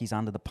looks like he's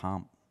under the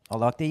pump. I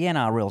like the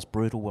NRL's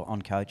brutal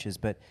on coaches,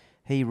 but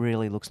he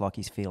really looks like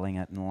he's feeling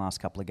it in the last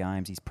couple of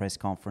games. His press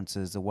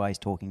conferences, the way he's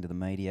talking to the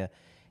media,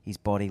 his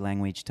body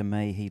language. To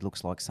me, he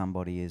looks like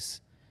somebody is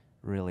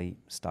really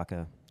stuck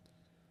a...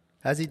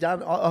 Has he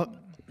done...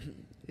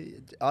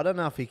 I don't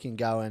know if he can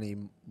go any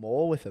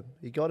more with him.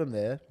 He got him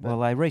there. Well,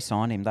 they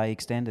re-signed him. They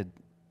extended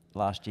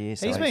last year.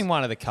 So he's been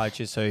one of the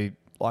coaches who,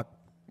 like,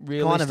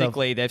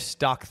 realistically, they've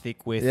stuck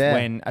thick with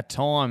when at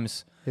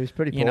times... He was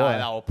pretty poor. You know,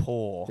 they were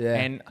poor. Yeah.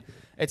 And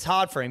it's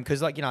hard for him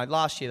because, like,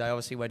 last year they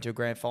obviously went to a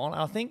grand final.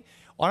 And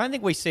I don't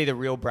think we see the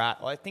real Brad.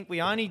 I think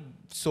we only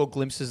saw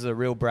glimpses of the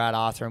real Brad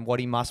Arthur and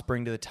what he must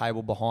bring to the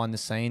table behind the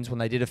scenes when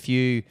they did a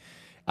few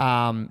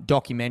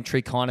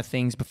documentary kind of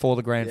things before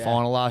the grand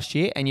final last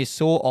year. And you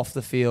saw off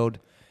the field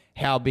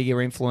how big an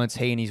influence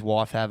he and his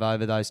wife have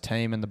over those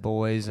team and the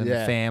boys and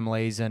the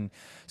families. And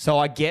so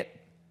I get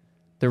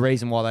the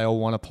reason why they all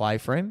want to play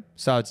for him.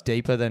 So it's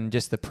deeper than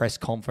just the press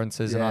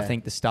conferences and I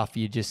think the stuff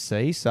you just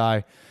see.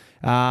 So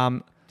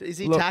is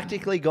he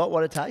tactically got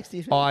what it takes, do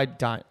you think? I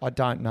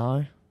don't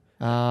know.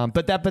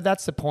 But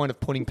that's the point of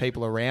putting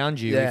people around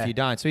you if you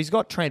don't. So he's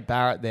got Trent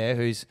Barrett there,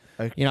 who's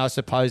a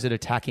supposed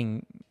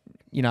attacking,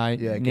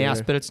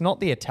 nous, but it's not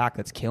the attack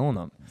that's killing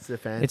them.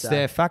 It's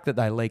the fact that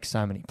they leak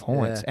so many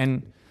points,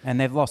 and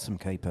they've lost some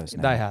key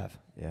personnel. They have.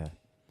 Yeah.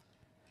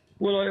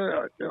 Well,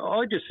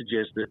 I just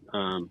suggest that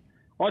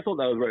I thought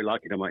they were very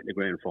lucky to make the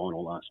grand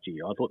final last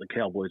year. I thought the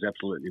Cowboys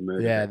absolutely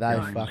murdered. Yeah, that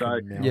they game.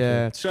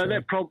 fucking So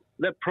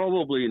that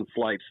probably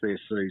inflates their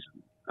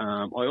season.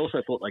 I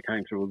also thought they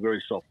came through a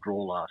very soft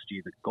draw last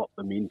year that got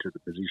them into the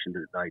position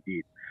that they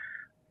did.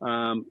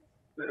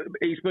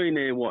 He's been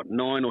there,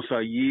 9 or so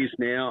years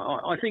now.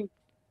 I think,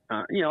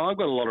 I've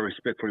got a lot of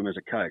respect for him as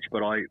a coach,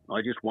 but I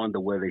just wonder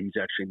whether he's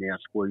actually now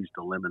squeezed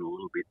the lemon a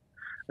little bit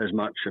as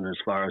much and as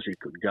far as he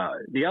could go.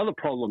 The other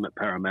problem at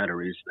Parramatta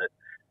is that,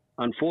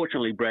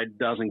 unfortunately, Brad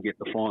doesn't get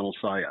the final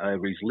say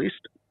over his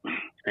list.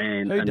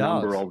 And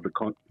number of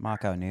the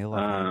Mark O'Neill.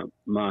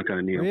 Mark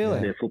O'Neill,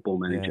 their football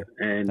manager.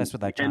 Yeah. And that's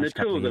what they changed a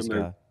couple of years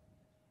ago.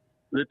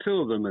 The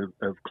two of them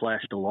have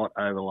clashed a lot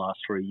over the last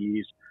 3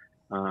 years.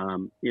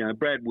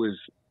 Brad was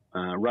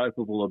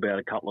ropeable about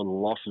a couple of the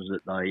losses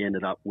that they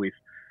ended up with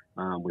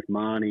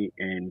Marnie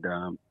and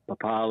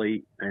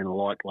Papali and the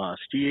like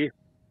last year.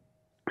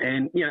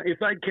 And, if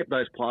they'd kept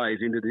those players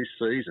into this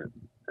season,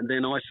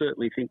 then I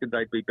certainly think that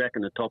they'd be back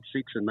in the top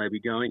 6 and they'd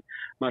be going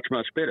much,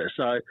 much better.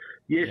 So,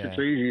 yes, it's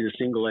easy to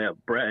single out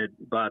Brad,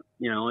 but,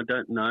 I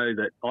don't know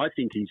that. I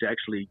think he's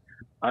actually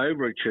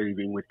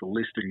overachieving with the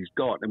list that he's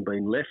got and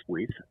been left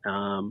with.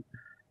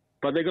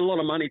 But they've got a lot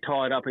of money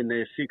tied up in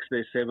their 6,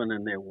 their 7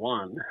 and their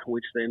 1,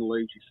 which then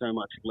leaves you so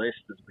much less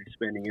to be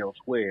spending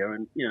elsewhere.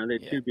 And, their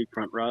two big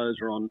front rows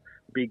are on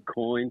big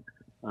coin.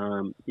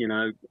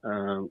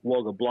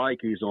 Wagga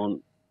Blake is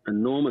on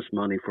enormous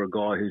money for a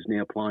guy who's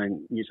now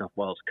playing New South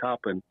Wales Cup,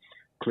 and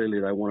clearly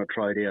they want to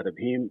trade out of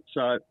him.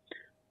 So,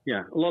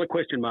 a lot of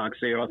question marks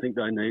there. I think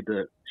they need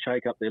to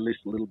shake up their list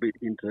a little bit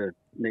into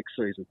next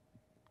season.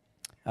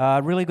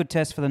 Really good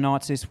test for the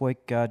Knights this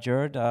week,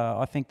 Jared.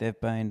 I think they've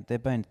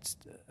been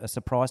a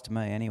surprise to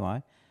me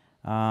anyway.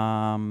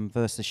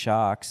 Versus the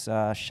Sharks.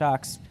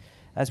 Sharks,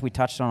 as we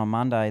touched on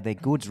Monday, their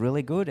good's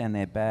really good and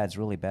their bad's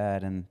really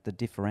bad, and the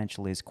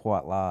differential is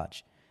quite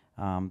large.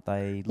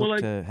 They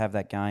looked to have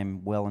that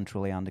game well and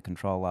truly under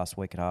control last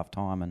week at half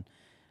time and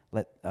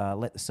let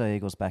the Sea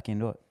Eagles back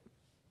into it.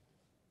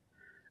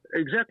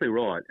 Exactly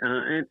right.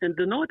 And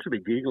the Knights will be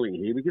giggling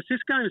here because this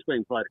game is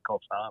being played at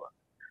Coffs Harbour.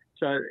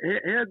 So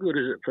how good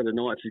is it for the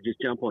Knights to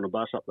just jump on a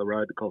bus up the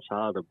road to Coffs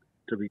Harbour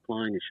to be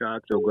playing the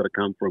Sharks who've got to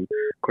come from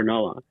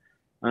Cronulla?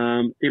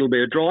 It'll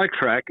be a dry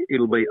track.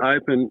 It'll be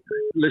open.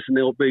 Listen,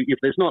 there'll be, if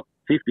there's not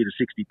 50 to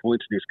 60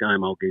 points in this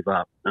game, I'll give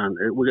up.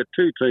 We've got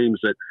two teams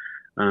that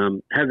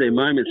have their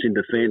moments in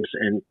defence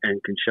and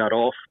can shut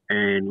off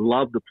and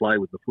love to play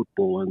with the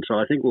football. And so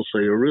I think we'll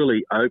see a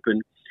really open,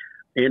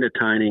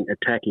 entertaining,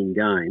 attacking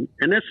game.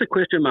 And that's the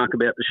question mark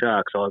about the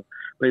Sharks. I've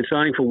been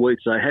saying for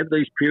weeks, they have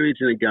these periods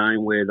in a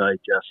game where they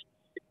just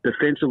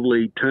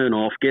defensively turn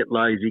off, get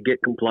lazy, get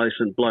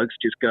complacent, blokes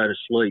just go to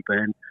sleep.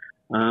 And,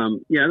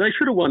 they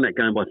should have won that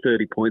game by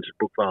 30 points at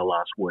Brookvale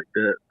last week.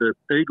 The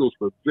Eagles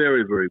were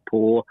very, very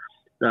poor.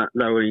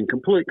 They were in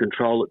complete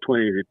control at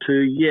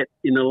 20-2, yet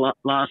in the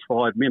last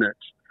 5 minutes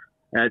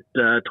at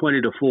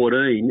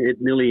 20-14, it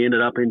nearly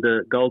ended up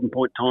into golden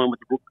point time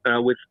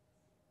with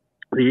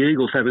the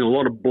Eagles having a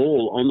lot of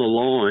ball on the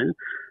line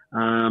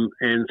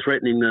and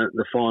threatening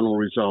the final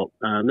result.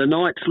 The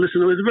Knights,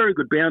 listen, it was a very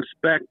good bounce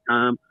back.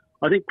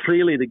 I think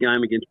clearly the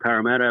game against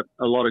Parramatta,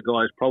 a lot of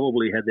guys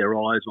probably had their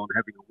eyes on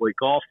having a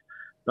week off.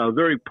 They were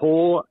very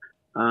poor.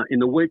 In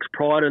the weeks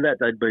prior to that,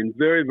 they'd been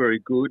very, very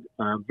good,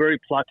 very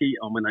plucky.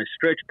 I mean, they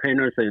stretched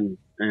Penrith and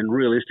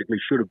realistically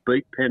should have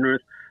beat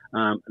Penrith.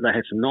 They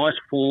had some nice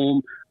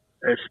form,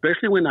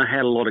 especially when they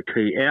had a lot of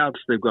key outs.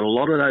 They've got a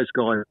lot of those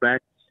guys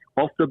back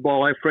off the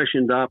bye,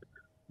 freshened up.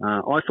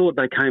 I thought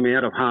they came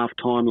out of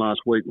half-time last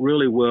week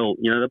really well.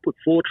 They put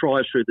 4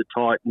 tries through the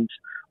Titans,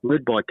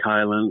 led by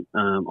Kalen.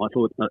 I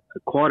thought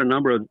quite a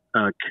number of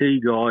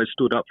key guys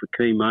stood up for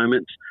key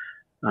moments.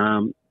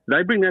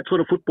 They bring that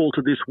sort of football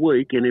to this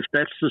week, and if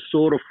that's the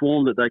sort of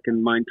form that they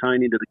can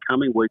maintain into the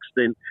coming weeks,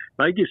 then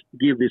they just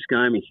give this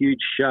game a huge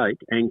shake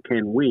and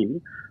can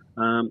win.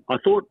 I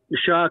thought the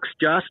Sharks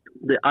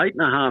the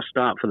 8.5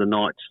 start for the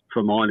Knights,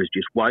 for mine, is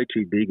just way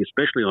too big,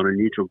 especially on a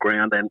neutral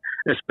ground, and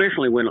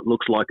especially when it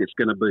looks like it's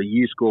going to be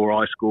you score,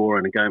 I score,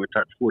 and a game of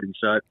touch footy.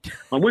 So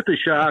I'm with the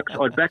Sharks.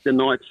 I'd back the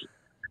Knights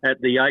at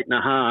the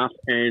 8.5,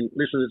 and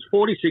listen, it's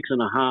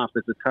 46.5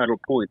 as the total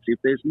points. If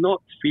there's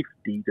not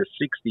 50 to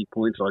 60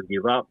 points, I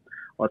give up.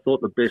 I thought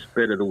the best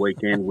bet of the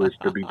weekend was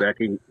to be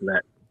backing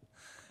that.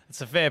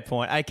 It's a fair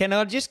point. Hey, can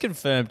I just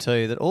confirm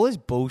too that all this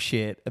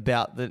bullshit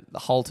about the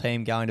whole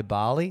team going to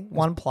Bali,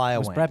 one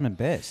player went. Bradman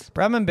Best.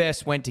 Bradman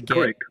Best went to get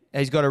Correct.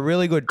 He's got a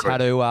really good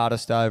tattoo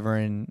artist over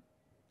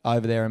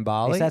there in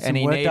Bali, had some and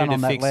he work needed done to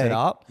on that fix it leg.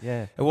 up.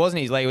 Yeah. It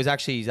wasn't his leg; it was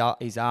actually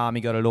his arm.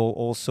 He got it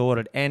all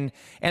sorted, and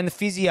the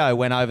physio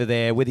went over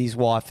there with his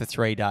wife for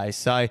 3 days.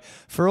 So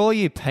for all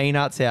you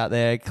peanuts out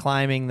there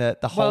claiming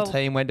that the whole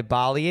team went to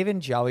Bali, even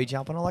Joey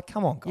jumping, I'm like,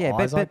 come on,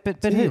 guys, Yeah, but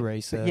do who, your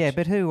research. Yeah,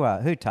 but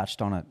who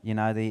touched on it? You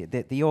know,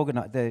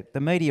 the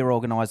media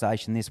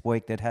organisation this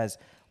week that has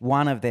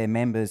one of their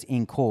members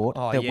in court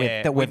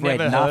that we've read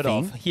never heard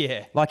nothing. of.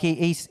 Yeah. Like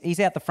he's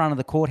out the front of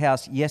the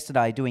courthouse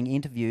yesterday doing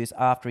interviews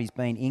after he's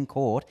been in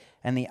court,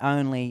 and the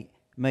only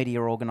media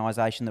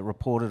organisation that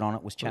reported on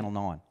it was Channel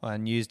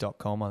 9.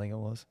 News.com, I think it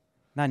was.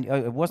 No,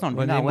 it wasn't.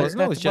 Well, No, it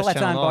wasn't. It was just that's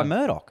owned Channel by 9.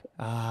 Murdoch.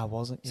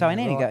 Wasn't. So Yeah, in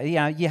any right. you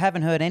know, you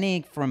haven't heard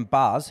any from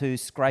Buzz, who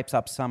scrapes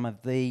up some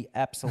of the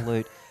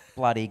absolute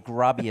bloody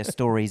grubbiest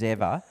stories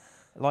ever.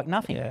 Like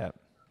nothing. Yeah.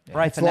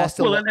 Brave for lost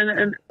a Well, lot.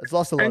 and It's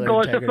lost a lot and of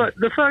guys, integrity.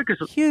 the focus,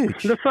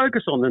 Huge. the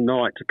focus on the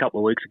Knights a couple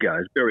of weeks ago,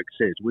 as Beric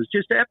says, was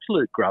just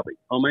absolute grubby.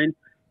 I mean,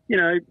 you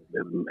know,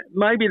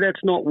 maybe that's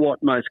not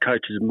what most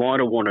coaches might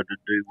have wanted to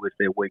do with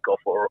their week off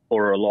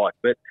or alike.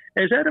 But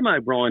as Adam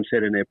O'Brien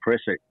said in their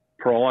presser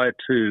prior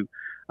to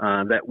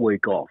that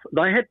week off,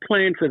 they had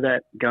planned for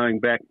that going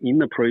back in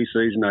the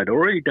pre-season. They'd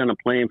already done a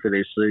plan for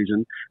their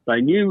season. They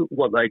knew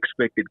what they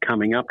expected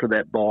coming up to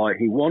that bye.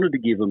 He wanted to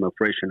give them a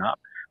freshen up.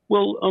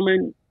 Well, I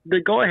mean,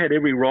 the guy had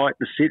every right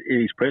to sit in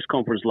his press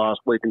conference last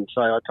week and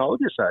say, I told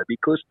you so,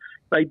 because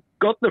they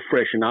got the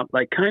freshen up,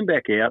 they came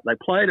back out, they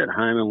played at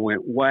home and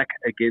went whack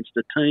against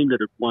a team that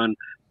had won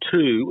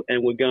 2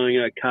 and were going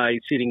okay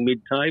sitting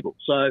mid-table.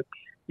 So,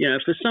 you know,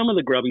 for some of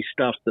the grubby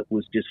stuff that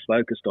was just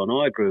focused on,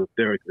 I agree with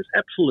Beric, it was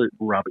absolute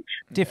rubbish.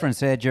 Difference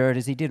there, Jared,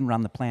 is he didn't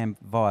run the plan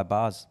via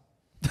Buzz.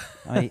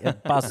 I mean,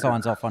 Buzz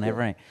signs off on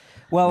everything.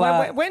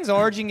 Well, When's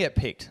Origin get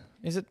picked?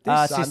 Is it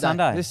this it's this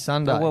Sunday. This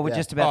Sunday. Well, we're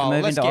just about to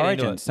move let's into get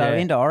Origin. into it. So Yeah.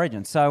 into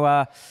Origin. So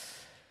I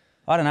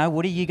don't know.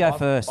 Woody, you go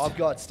first. I've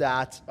got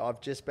stats.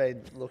 I've just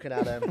been looking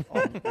at them.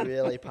 I'm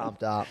really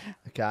pumped up.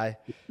 Okay.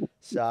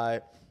 So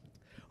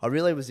I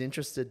really was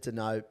interested to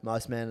know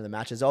most man of the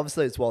matches.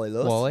 Obviously, it's Wally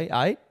Lewis. Wally,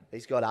 8.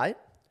 He's got 8.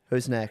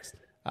 Who's next?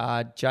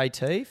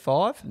 JT,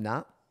 5.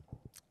 Nah.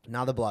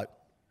 Another bloke.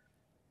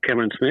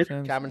 Cameron Smith.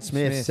 Cameron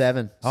Smith,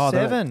 7. Oh,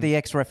 7. the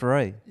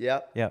ex-referee.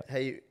 Yep. Yep.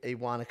 He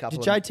won a couple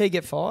Did of... JT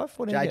get 5?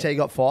 What did he JT get?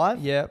 got 5.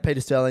 Yeah. Peter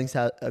Sterling's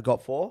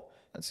got 4.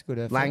 That's a good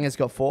effort. Langer's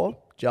got 4.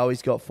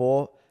 Joey's got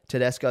 4.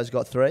 Tedesco's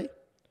got 3.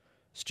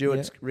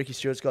 Ricky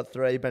Stewart's got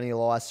 3. Benny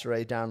Elias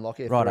 3. Darren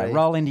Lockyer 3. Righto,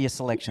 roll into your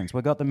selections.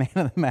 We've got the man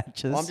of the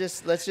matches.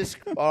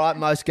 All right,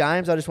 most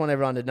games. I just want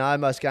everyone to know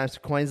most games for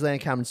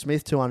Queensland. Cameron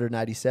Smith,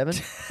 287.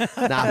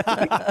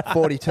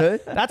 42.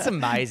 That's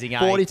amazing, eh?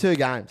 42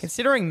 games.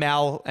 Considering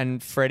Mal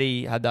and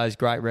Freddie had those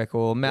great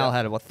records, Mal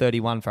had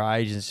 31 for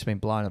ages. It's just been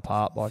blown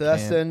apart by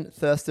Cam.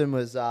 Thurston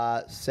was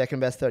second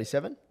best,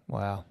 37.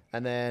 Wow.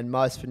 And then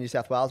most for New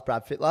South Wales,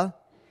 Brad Fittler.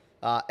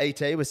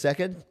 ET was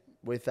second.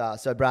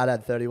 So Brad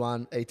had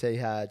 31, ET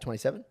had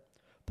 27.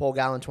 Paul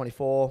Gallen,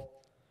 24.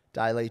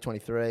 Daly,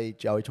 23.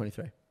 Joey,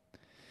 23.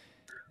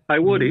 Hey,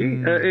 Woody,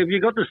 have you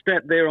got the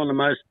stat there on the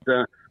most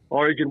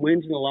Origin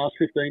wins in the last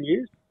 15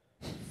 years?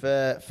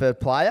 Per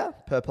player?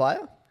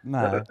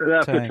 no,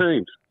 For team.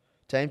 teams.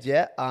 Teams,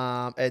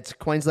 yeah. It's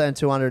Queensland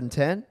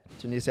 210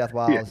 to New South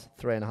Wales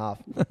 3.5.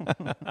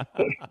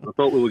 I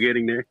thought we were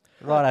getting there.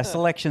 Righto,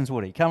 selections,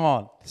 Woody. Come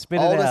on,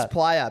 spit it Oldest out.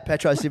 player,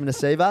 Petro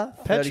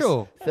Sivanasiva.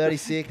 Petro.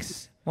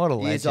 36 What a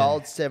years legend.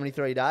 old,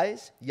 73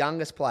 days.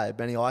 Youngest player,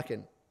 Benny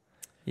Eichen.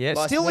 Yeah,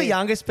 Most still the wins.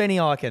 youngest Benny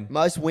Eichen.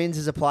 Most wins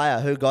as a player.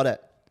 Who got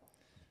it?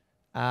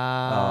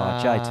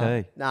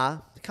 JT. Nah,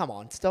 come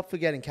on. Stop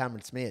forgetting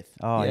Cameron Smith.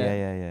 Oh, Yeah.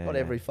 yeah. Got yeah.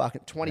 every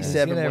fucking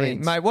 27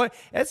 wins. Mate,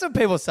 that's what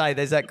people say.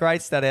 There's that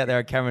great stat out there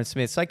at Cameron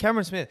Smith. So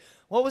Cameron Smith,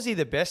 what was he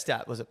the best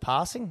at? Was it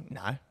passing?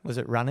 No. Was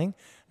it running?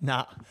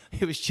 Nah.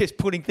 It was just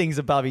putting things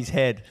above his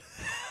head.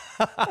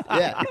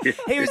 Yeah.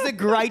 He was the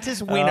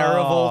greatest winner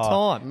of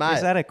all time. Mate,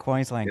 Is that a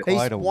Queensland he's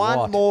quote or won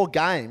what? more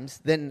games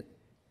than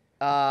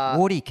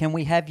Woody, can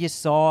we have your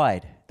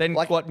side? Then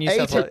like what New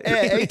South Wales?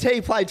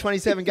 ET played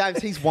 27 games.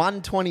 He's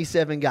won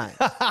 27 games.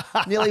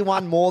 Nearly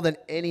won more than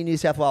any New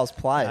South Wales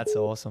player. That's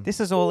awesome. This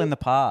is all in the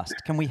past.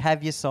 Can we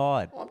have your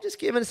side? I'm just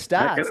giving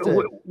stats.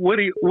 dude.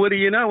 Woody,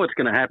 you know what's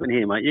going to happen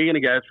here, mate. You're going to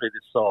go through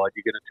this side.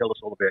 You're going to tell us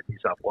all about New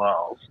South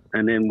Wales,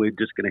 and then we're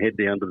just going to head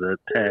down to the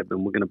tab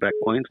and we're going to back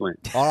Queensland.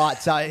 All right,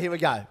 so here we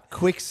go.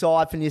 Quick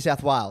side for New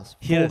South Wales.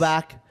 Yes.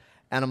 Fullback,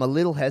 and I'm a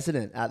little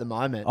hesitant at the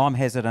moment. I'm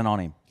hesitant on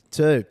him.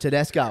 2,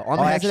 Tedesco.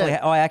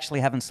 I actually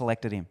haven't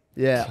selected him.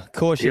 Yeah. Of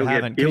course you He'll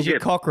haven't, get- because he'll you're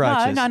get-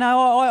 cockroaches. No.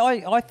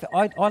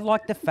 I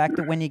like the fact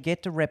that when you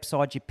get to rep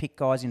side, you pick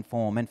guys in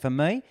form. And for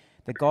me,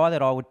 the guy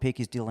that I would pick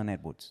is Dylan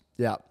Edwards.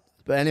 Yeah.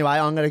 But anyway,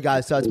 I'm going to go.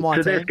 So it's my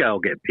team. Tedesco will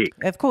get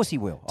picked. Of course he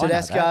will. I know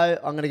that. Tedesco.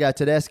 I'm going to go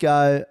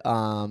Tedesco.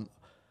 I'm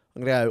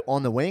going to go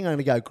on the wing. I'm going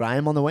to go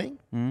Graham on the wing.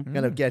 I'm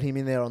going to get him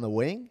in there on the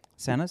wing.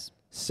 Sanders.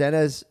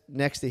 Centers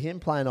next to him,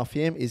 playing off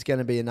him, is going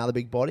to be another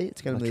big body.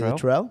 It's going to be Latrell.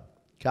 Latrell.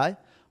 Okay.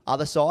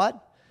 Other side,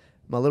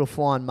 my little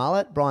flying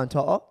mullet, Brian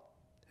Toto.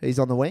 He's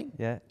on the wing.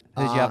 Yeah.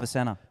 Who's your other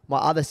centre? My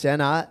other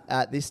centre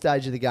at this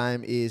stage of the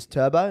game is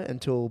Turbo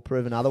until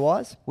proven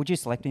otherwise. Would you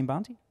select him,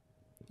 Barnsley?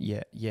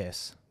 Yeah.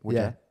 Yes. Would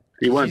Yeah.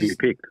 you? He won't be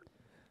picked.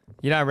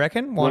 You don't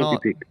reckon? Why Won't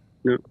not? be picked.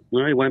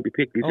 No, he won't be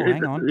picked. Oh,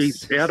 hang on.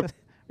 He's out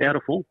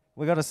of form.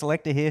 We've got a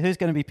selector here. Who's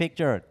going to be picked,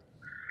 Jared?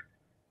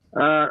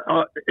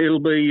 It'll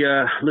be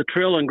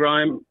Latrell and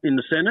Graham in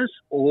the centres,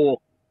 or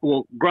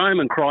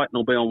Graham and Crichton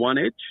will be on one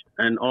edge,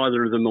 and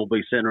either of them will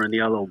be centre and the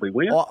other will be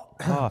winger.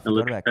 I forgot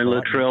about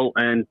And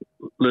Crichton.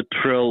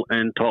 Latrell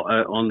and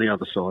on the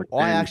other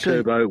side.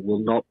 Turbo will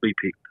not be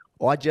picked.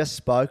 I just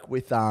spoke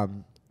with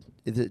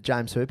is it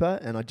James Hooper,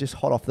 and I just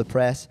hot off the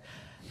press.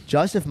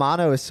 Joseph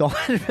Manu is signed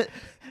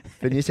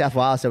for New South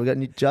Wales, so we've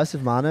got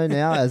Joseph Manu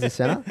now as a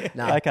centre.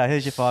 No, Okay,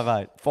 who's your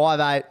 5'8"?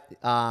 5'8".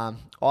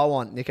 I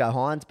want Nico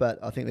Hines, but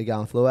I think they're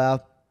going with Luau.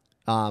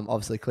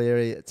 Obviously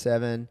Cleary at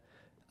 7.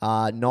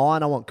 9,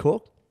 I want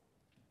Cook.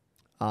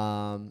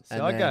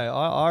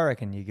 I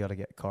reckon you got to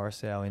get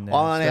Coruscant in there.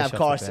 I'm going to have especially off the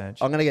Coruscant. bench.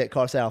 I'm going to get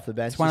Coruscant off the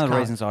bench. It's one of the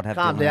reasons I'd have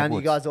calm Dylan down.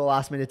 Edwards. You guys all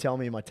asked me to tell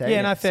me my team.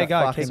 Yeah, no, fair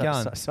go. fucking- Keep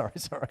going. Sorry,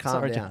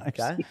 Calm down, James.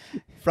 okay?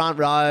 Front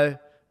row,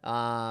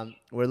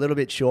 we're a little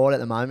bit short at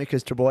the moment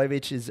because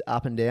Trebojevic is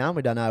up and down.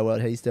 We don't know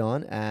what he's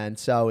doing, and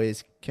so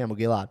is Campbell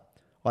Gillard.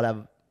 I'd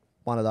have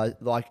one of those,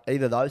 like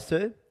either those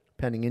two,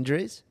 pending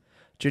injuries.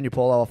 Junior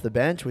Paulo off the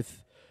bench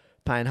with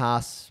Payne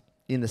Haas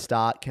in the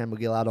start, Campbell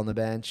Gillard on the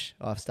bench.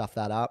 I've stuffed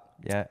that up.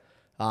 Yeah.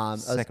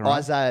 Second row.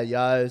 Isaiah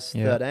Yo's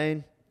Yeah.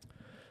 13.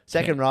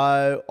 Second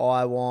row,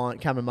 I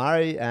want Cameron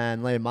Murray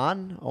and Liam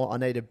Martin. I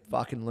need a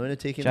fucking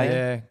lunatic in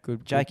there. Yeah,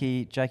 good.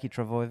 Jakey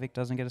Travojevic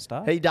doesn't get a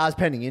start? He does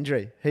pending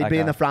injury. He'd be Okay.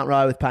 in the front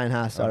row with Payne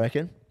Haas, I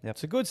reckon.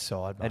 It's a good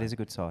side, mate. That is a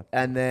good side.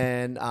 And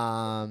then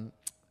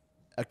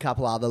a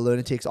couple other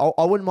lunatics.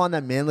 I wouldn't mind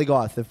that Manly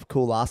guy with the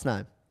cool last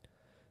name.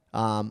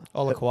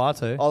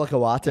 Olakwatu.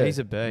 Olakawatu. He's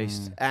a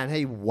beast. And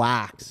he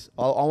whacks.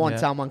 I want Yeah.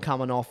 someone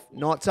coming off,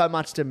 not so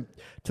much to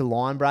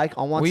line break.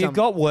 I want Well, some, you've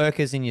got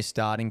workers in your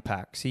starting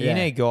pack, so you Yeah.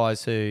 need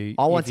guys who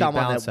I want if you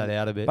someone balance that- that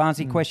out a bit.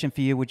 Barnsley, question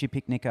for you. Would you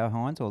pick Nico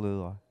Hines or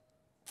Lulai?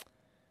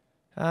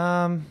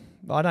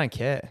 I don't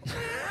care.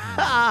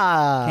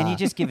 Can you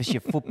just give us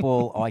your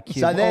football IQ?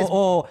 So there's-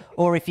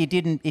 or if you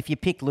didn't, if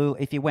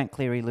you went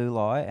Cleary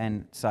Lulai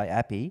and say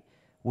Appy,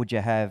 would you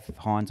have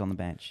Hines on the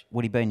bench?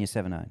 Would he be in your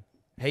 17?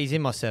 He's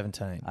in my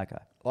 17. Okay.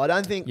 I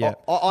don't think. Yeah.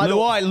 I don't-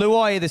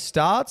 Luai either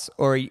starts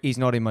or he's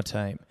not in my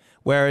team.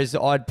 Whereas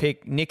I'd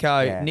pick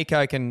Nico. Yeah.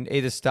 Nico can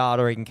either start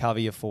or he can cover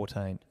your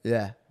 14.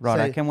 Yeah.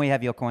 Right. See, Can we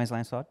have your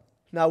Queensland side?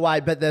 no,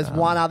 wait, but there's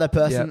one other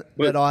person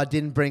yeah. that I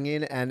didn't bring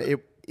in, and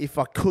if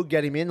I could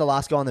get him in, the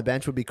last guy on the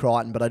bench would be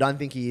Crichton, but I don't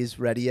think he is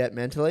ready yet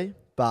mentally.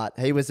 But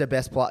he was the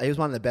best player. He was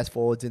one of the best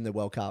forwards in the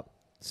World Cup.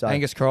 So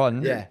Angus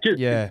Crichton.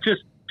 Yeah.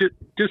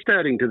 Just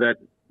adding to that,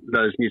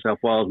 those New South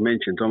Wales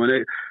mentions. I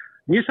mean,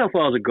 New South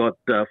Wales have got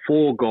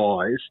 4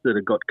 guys that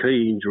have got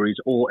key injuries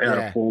or out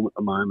Yeah. of form at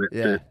the moment.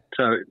 Yeah.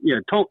 So,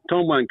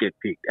 Tom won't get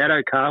picked.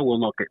 Addo Carr will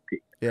not get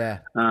picked. yeah,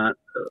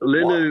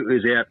 Lenu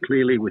is out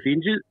clearly with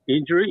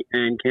injury,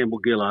 and Campbell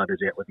Gillard is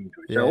out with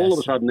injury. So Yes. all of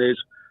a sudden,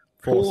 there's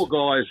Force. 4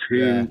 guys who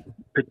Yeah.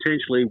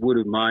 potentially would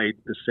have made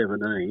the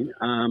 17.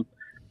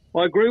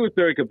 I agree with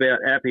Derek about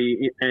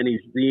Appy and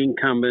he's the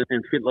incumbent,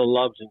 and Fittler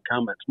loves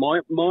incumbents. My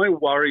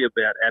worry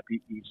about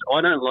Appy is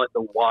I don't like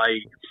the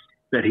way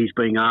that he's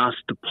being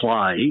asked to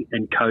play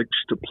and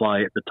coached to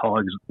play at the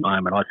Tigers at the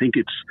moment. I think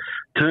it's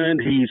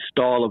turned his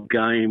style of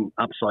game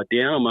upside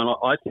down. I mean,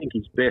 I think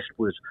his best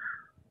was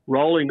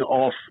rolling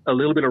off a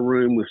little bit of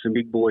room with some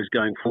big boys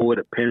going forward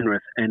at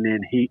Penrith, and then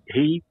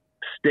he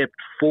stepped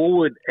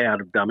forward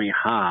out of dummy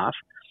half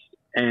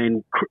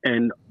and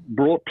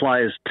brought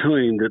players to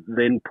him that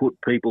then put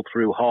people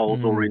through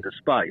holes or into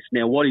space.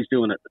 Now, what he's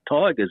doing at the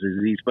Tigers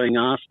is he's being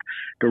asked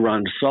to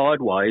run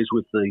sideways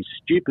with these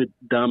stupid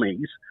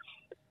dummies,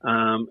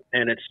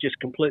 and it's just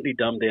completely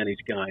dumbed down his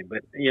game.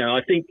 But,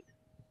 I think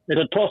it's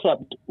a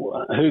toss-up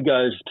who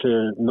goes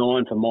to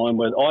 9 for mine.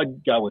 Where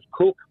I'd go with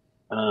Cook,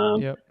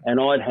 and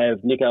I'd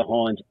have Nico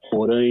Hines at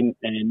 14,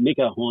 and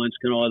Nico Hines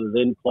can either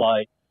then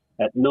play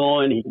at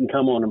 9, he can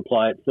come on and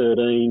play at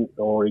 13,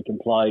 or he can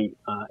play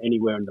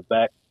anywhere in the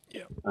back.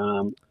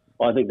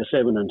 I think the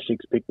 7 and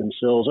 6 pick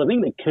themselves. I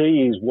think the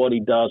key is what he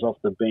does off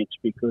the bench,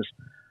 because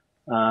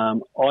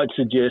I'd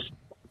suggest,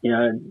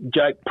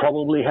 Jake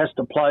probably has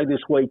to play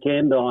this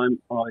weekend. I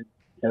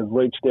have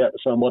reached out to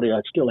somebody. I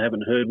still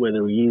haven't heard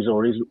whether he is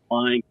or isn't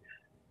playing.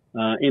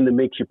 In the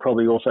mix, you've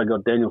probably also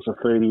got Daniel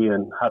Safidi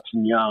and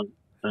Hudson Young.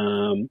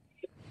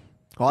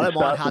 I don't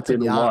mind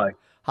Hudson Young.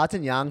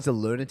 Hudson Young's a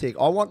lunatic.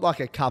 I want like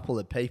a couple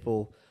of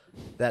people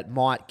that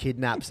might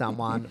kidnap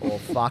someone or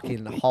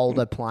fucking hold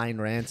a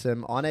plane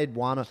ransom. I need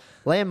one.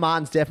 Liam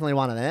Martin's definitely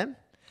one of them.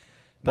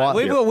 But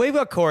we've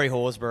got Corey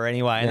Horsburgh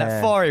anyway, and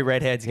that fiery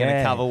redhead's going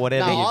to cover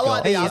whatever No, you've I got.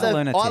 like the He is a other.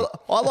 lunatic.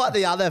 I like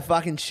the other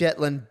fucking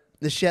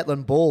the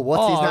Shetland bull.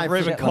 What's his name?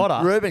 Ruben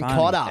Cotter. Ruben Funny.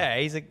 Cotter. Yeah,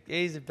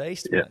 he's a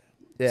beast, Yeah. man.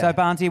 Yeah. So,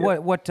 Barnesy,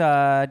 what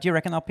do you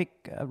reckon I'll pick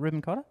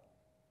Ruben Cotter?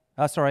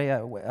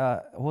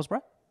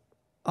 Horsburgh?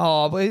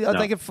 Oh, I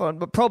think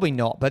but probably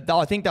not. But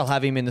I think they'll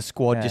have him in the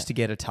squad just to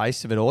get a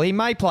taste of it all. He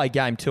may play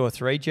game 2 or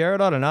 3,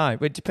 Jared. I don't know,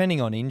 but depending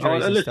on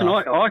injuries. Listen,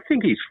 and stuff. I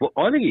think his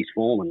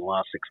form in the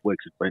last 6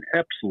 weeks has been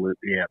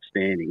absolutely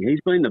outstanding.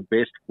 He's been the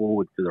best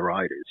forward for the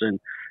Raiders, and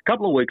a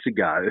couple of weeks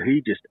ago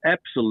he just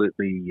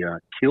absolutely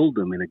killed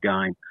them in a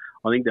game.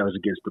 I think that was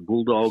against the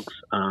Bulldogs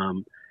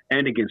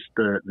and against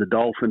the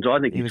Dolphins. I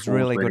think he was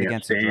really good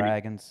against the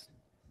Dragons.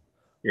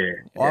 Yeah.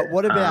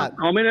 What about?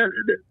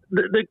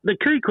 The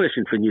key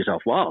question for New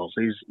South Wales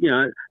is,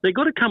 they've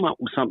got to come up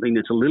with something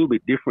that's a little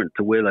bit different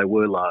to where they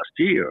were last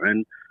year,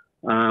 and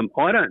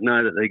I don't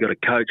know that they've got a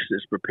coach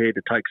that's prepared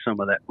to take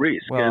some of that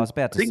risk. Well, I was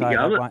about to say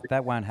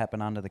that won't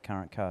happen under the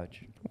current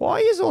coach. Why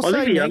is all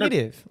so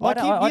negative?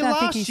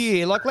 Last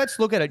year, let's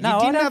look at it. You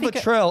didn't have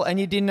Latrell and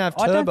you didn't have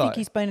Turbo. I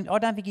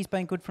don't think he's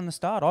been good from the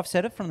start. I've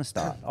said it from the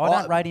start. I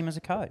don't rate him as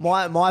a coach.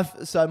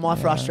 My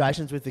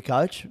frustrations with the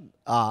coach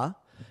are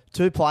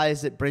 2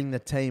 players that bring the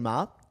team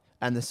up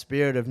and the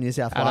spirit of New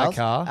South Wales.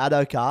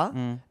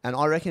 Addo-Carr. And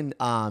I reckon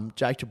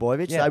Jake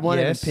Trbojevic. They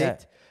weren't even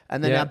picked.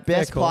 And then our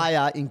best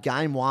player in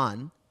game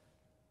 1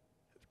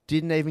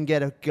 didn't even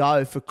get a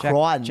go for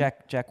Crichton.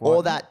 Jack White.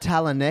 Or that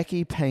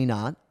Talaneki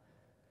peanut.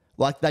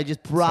 They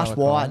just brushed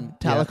Whiten.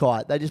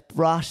 Talakai. They just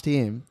brushed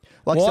him.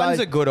 Whiten's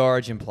a good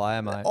Origin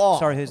player, mate.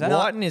 Sorry, who's that?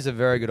 Whiten is a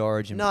very good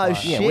Origin player. No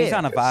shit. Yeah, he's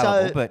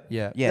unavailable, but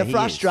the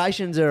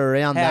frustrations are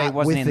around how that he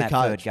wasn't with in the that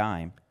coach. third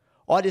game.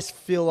 I just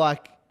feel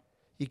like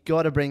you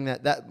got to bring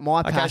that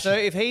my passion. Okay, so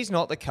if he's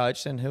not the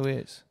coach, then who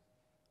is?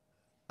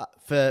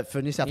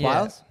 For New South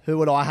Wales, who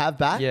would I have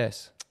back?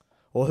 Yes.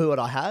 Or who would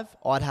I have?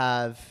 I'd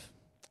have.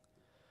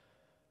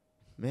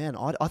 Man,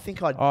 I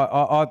think I'd.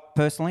 I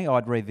personally,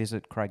 I'd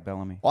revisit Craig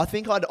Bellamy. I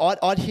think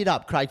I'd hit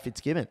up Craig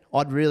Fitzgibbon.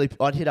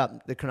 I'd hit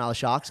up the Cronulla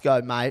Sharks.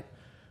 Go, mate.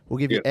 We'll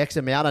give you X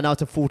amount. I know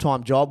it's a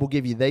full-time job. We'll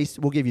give you these.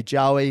 We'll give you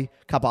Joey,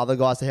 a couple other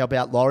guys to help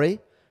out Laurie.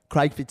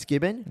 Craig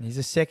Fitzgibbon. He's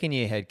a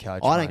second-year head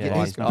coach. I don't get.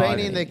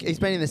 He's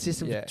been in the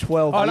system for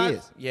 12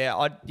 years. Yeah,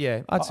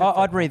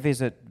 I'd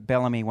revisit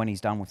Bellamy when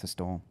he's done with the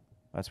Storm.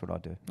 That's what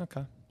I'd do.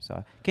 Okay.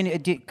 So,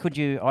 could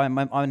you? I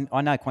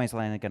know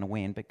Queensland are going to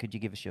win, but could you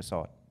give us your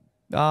side?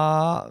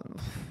 I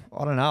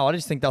don't know. I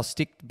just think they'll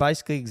stick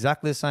basically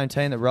exactly the same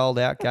team that rolled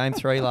out Game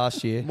 3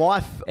 last year.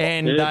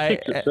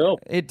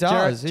 It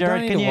does.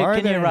 Jared, can you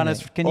run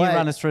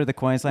us through the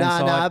Queensland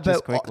side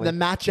just quickly? The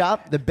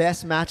matchup, the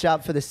best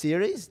matchup for the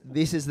series.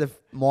 This is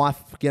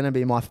going to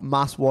be my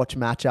must-watch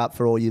matchup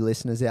for all you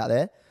listeners out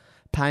there.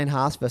 Payne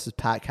Haas versus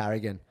Pat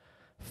Carrigan.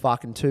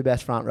 Fucking 2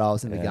 best front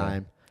rows in the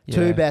game. Yeah.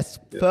 2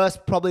 best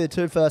probably the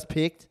 2 first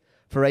picked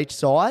for each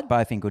side.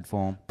 Both in good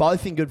form.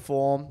 Both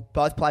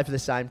play for the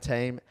same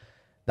team.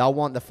 They'll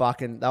want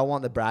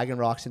the bragging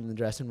rights in the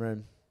dressing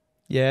room.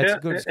 Yeah, it's a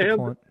good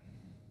point.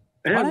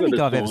 I don't think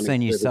I've ever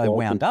seen you so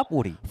wound up,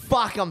 Woody.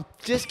 Fuck, I'm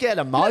just get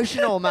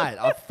emotional, mate.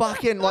 I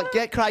fucking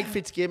get Craig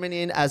Fitzgibbon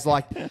in as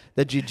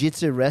the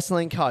jiu-jitsu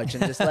wrestling coach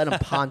and just let him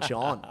punch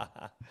on.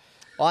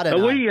 I don't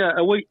know.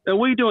 Are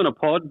we doing a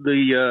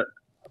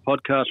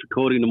podcast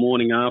recording the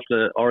morning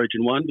after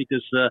Origin 1?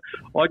 Because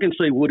I can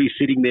see Woody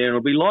sitting there and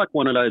it'll be like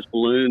one of those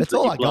balloons that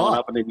you're blowing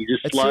up and then you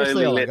just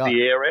slowly let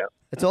the air out.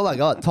 It's all I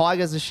got.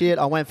 Tigers are shit.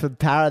 I went for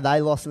Para.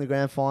 They lost in the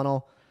grand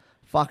final.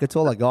 Fuck, it's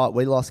all I got.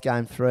 We lost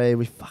game 3.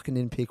 We fucking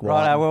didn't pick one.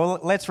 Right, well,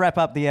 let's wrap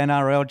up the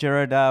NRL,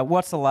 Jared.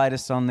 What's the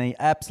latest on the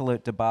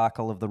absolute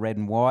debacle of the red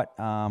and white?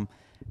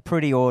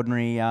 Pretty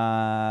ordinary,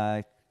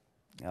 I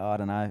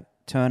don't know,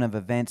 turn of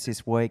events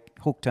this week.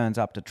 Hook turns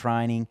up to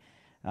training.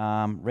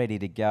 Ready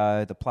to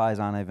go. The players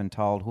aren't even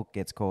told. Hook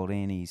gets called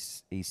in.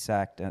 He's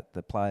sacked.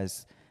 The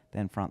players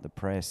then front the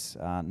press,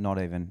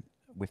 not even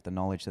with the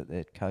knowledge that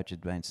their coach had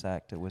been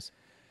sacked. It was.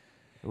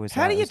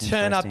 How do you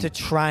turn up to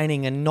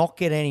training and not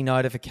get any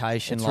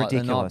notification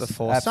the night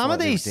before? Absolutely some of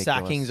these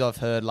ridiculous. Sackings I've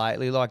heard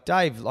lately,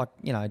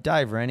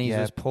 Dave Rennie's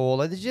was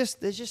poor. There's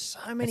just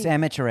so many. It's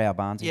amateur hour,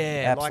 Barnes.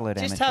 Yeah, absolute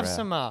amateur. Just have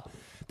some.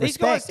 These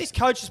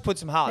coaches put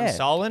some heart and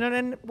soul in it,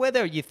 and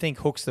whether you think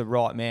Hook's the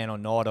right man or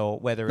not, or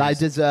whether they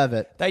deserve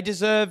it, they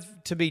deserve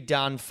to be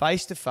done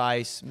face to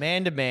face,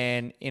 man to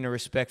man, in a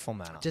respectful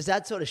manner. Does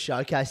that sort of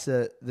showcase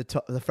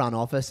the front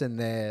office and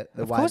their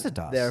approach?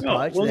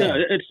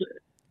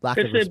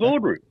 It's their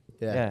boardroom.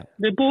 Yeah.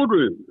 Their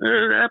boardroom.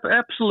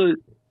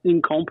 Absolute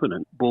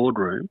incompetent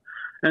boardroom.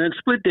 And it's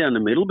split down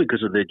the middle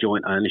because of their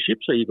joint ownership.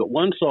 So you've got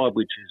one side,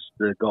 which is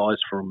the guys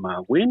from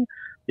Wynn.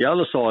 The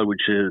other side,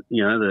 which is,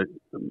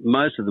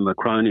 most of them are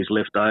cronies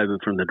left over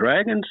from the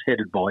Dragons,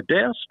 headed by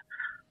Doust.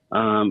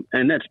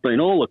 And that's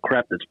been all the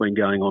crap that's been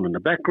going on in the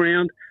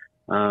background.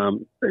 I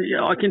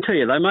can tell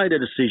you, they made a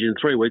decision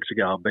 3 weeks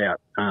ago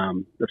about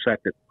the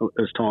fact that it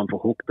was time for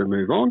Hook to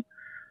move on.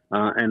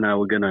 And they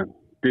were going to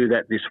do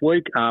that this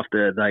week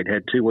after they'd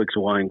had 2 weeks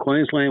away in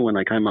Queensland when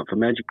they came up for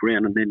Magic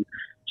Round and then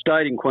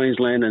stayed in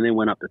Queensland and then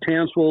went up to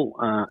Townsville.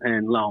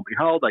 And lo and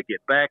behold, they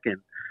get back and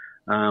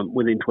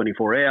within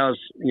 24 hours,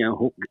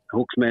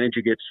 Hook's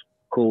manager gets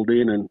called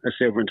in and a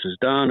severance is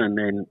done. And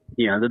then,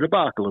 the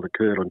debacle that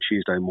occurred on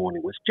Tuesday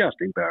morning was just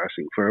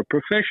embarrassing for a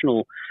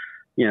professional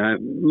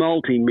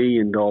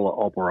multi-million-dollar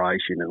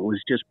operation. It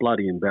was just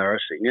bloody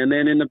embarrassing. And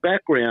then in the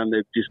background,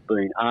 they've just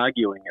been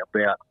arguing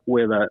about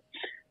whether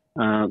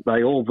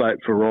they all vote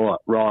for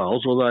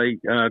Riles or they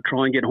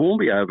try and get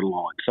Hornby over the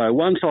line. So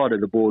one side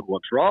of the board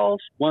wants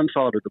Riles, one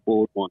side of the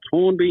board wants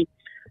Hornby.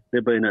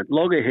 They've been at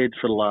loggerheads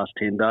for the last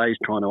 10 days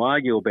trying to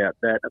argue about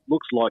that. It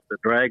looks like the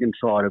Dragon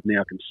side have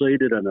now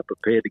conceded and are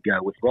prepared to go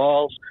with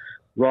Riles.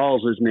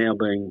 Riles is now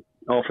being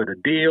offered a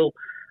deal.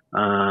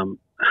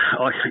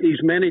 His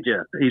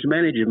manager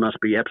must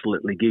be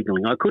absolutely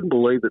giggling. I couldn't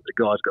believe that the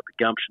guy's got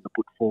the gumption to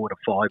put forward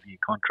a 5-year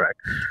contract.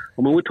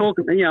 I mean, we're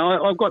talking,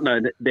 I've got no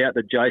doubt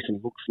that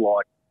Jason looks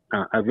like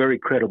a very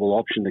credible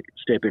option to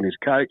step in as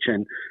coach.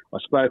 And I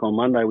spoke on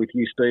Monday with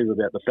you, Steve,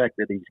 about the fact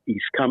that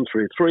he's come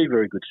through 3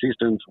 very good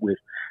systems with,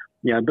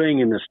 being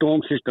in the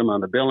Storm system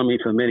under Bellamy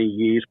for many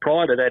years.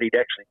 Prior to that, he'd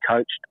actually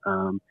coached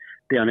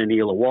down in the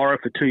Illawarra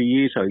for 2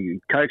 years, so he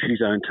coached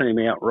his own team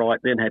outright,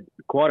 then had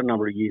quite a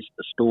number of years at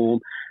the Storm,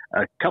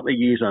 a couple of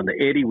years under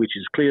Eddie, which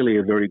is clearly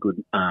a very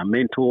good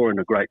mentor and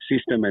a great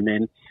system, and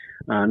then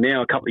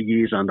now a couple of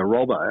years under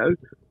Robbo.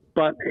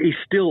 But he's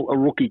still a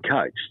rookie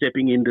coach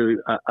stepping into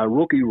a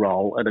rookie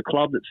role at a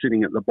club that's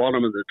sitting at the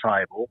bottom of the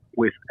table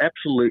with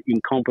absolute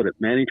incompetent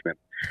management.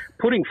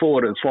 Putting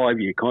forward a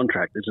 5-year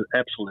contract is an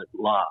absolute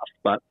laugh.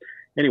 But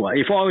anyway,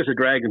 if I was the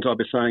Dragons, I'd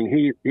be saying,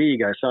 here you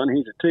go, son.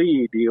 Here's a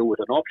 2-year deal with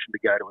an option to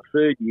go to a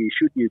 3rd year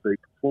should you be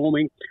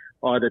performing.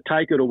 Either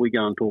take it or we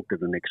go and talk to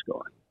the next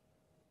guy.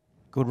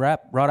 Good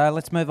wrap. Righto,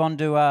 let's move on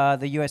to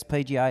the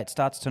USPGA. It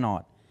starts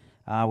tonight.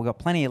 We've got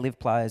plenty of live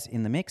players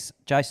in the mix.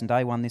 Jason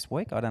Day won this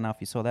week. I don't know if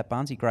you saw that,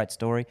 Barnesy. Great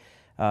story.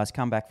 He's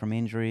come back from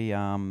injury,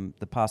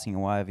 the passing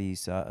away of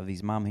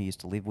his mum who used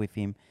to live with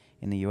him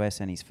in the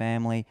US and his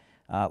family.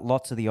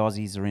 Lots of the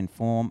Aussies are in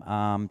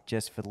form.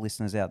 Just for the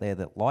listeners out there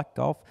that like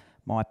golf,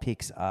 my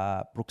picks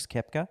are Brooks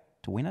Koepka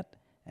to win it,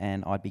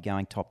 and I'd be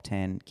going top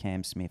 10,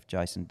 Cam Smith,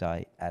 Jason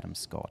Day, Adam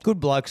Scott. Good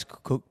blokes,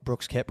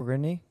 Brooks Koepka,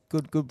 isn't he?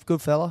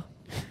 Good fella.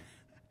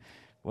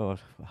 Well,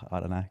 I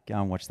don't know. Go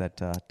and watch that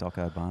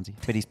doco, Barnesy.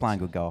 But he's playing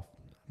good golf.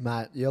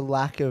 Mate, your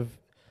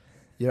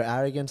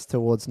arrogance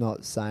towards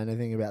not saying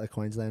anything about the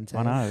Queensland team.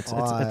 I know. It's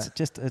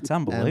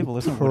unbelievable,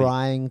 isn't it?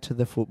 Praying to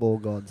the football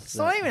gods. It's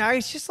not even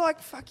arrogance. It's just like,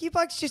 fuck you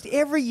blokes, just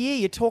every year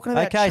you're talking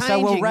about okay,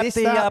 so we'll wrap this,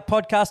 the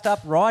podcast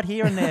up right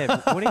here and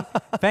there. Woody.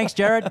 Thanks,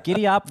 Jared.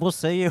 Giddy up. We'll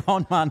see you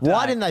on Monday.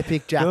 Why didn't they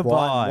pick Jack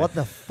White? What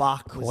the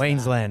fuck was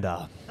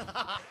Queenslander.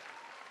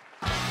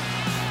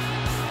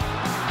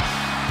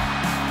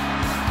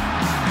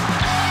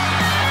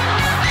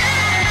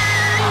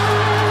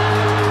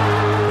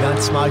 We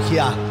don't smoke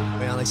here.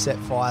 We only set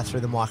fire through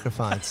the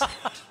microphones.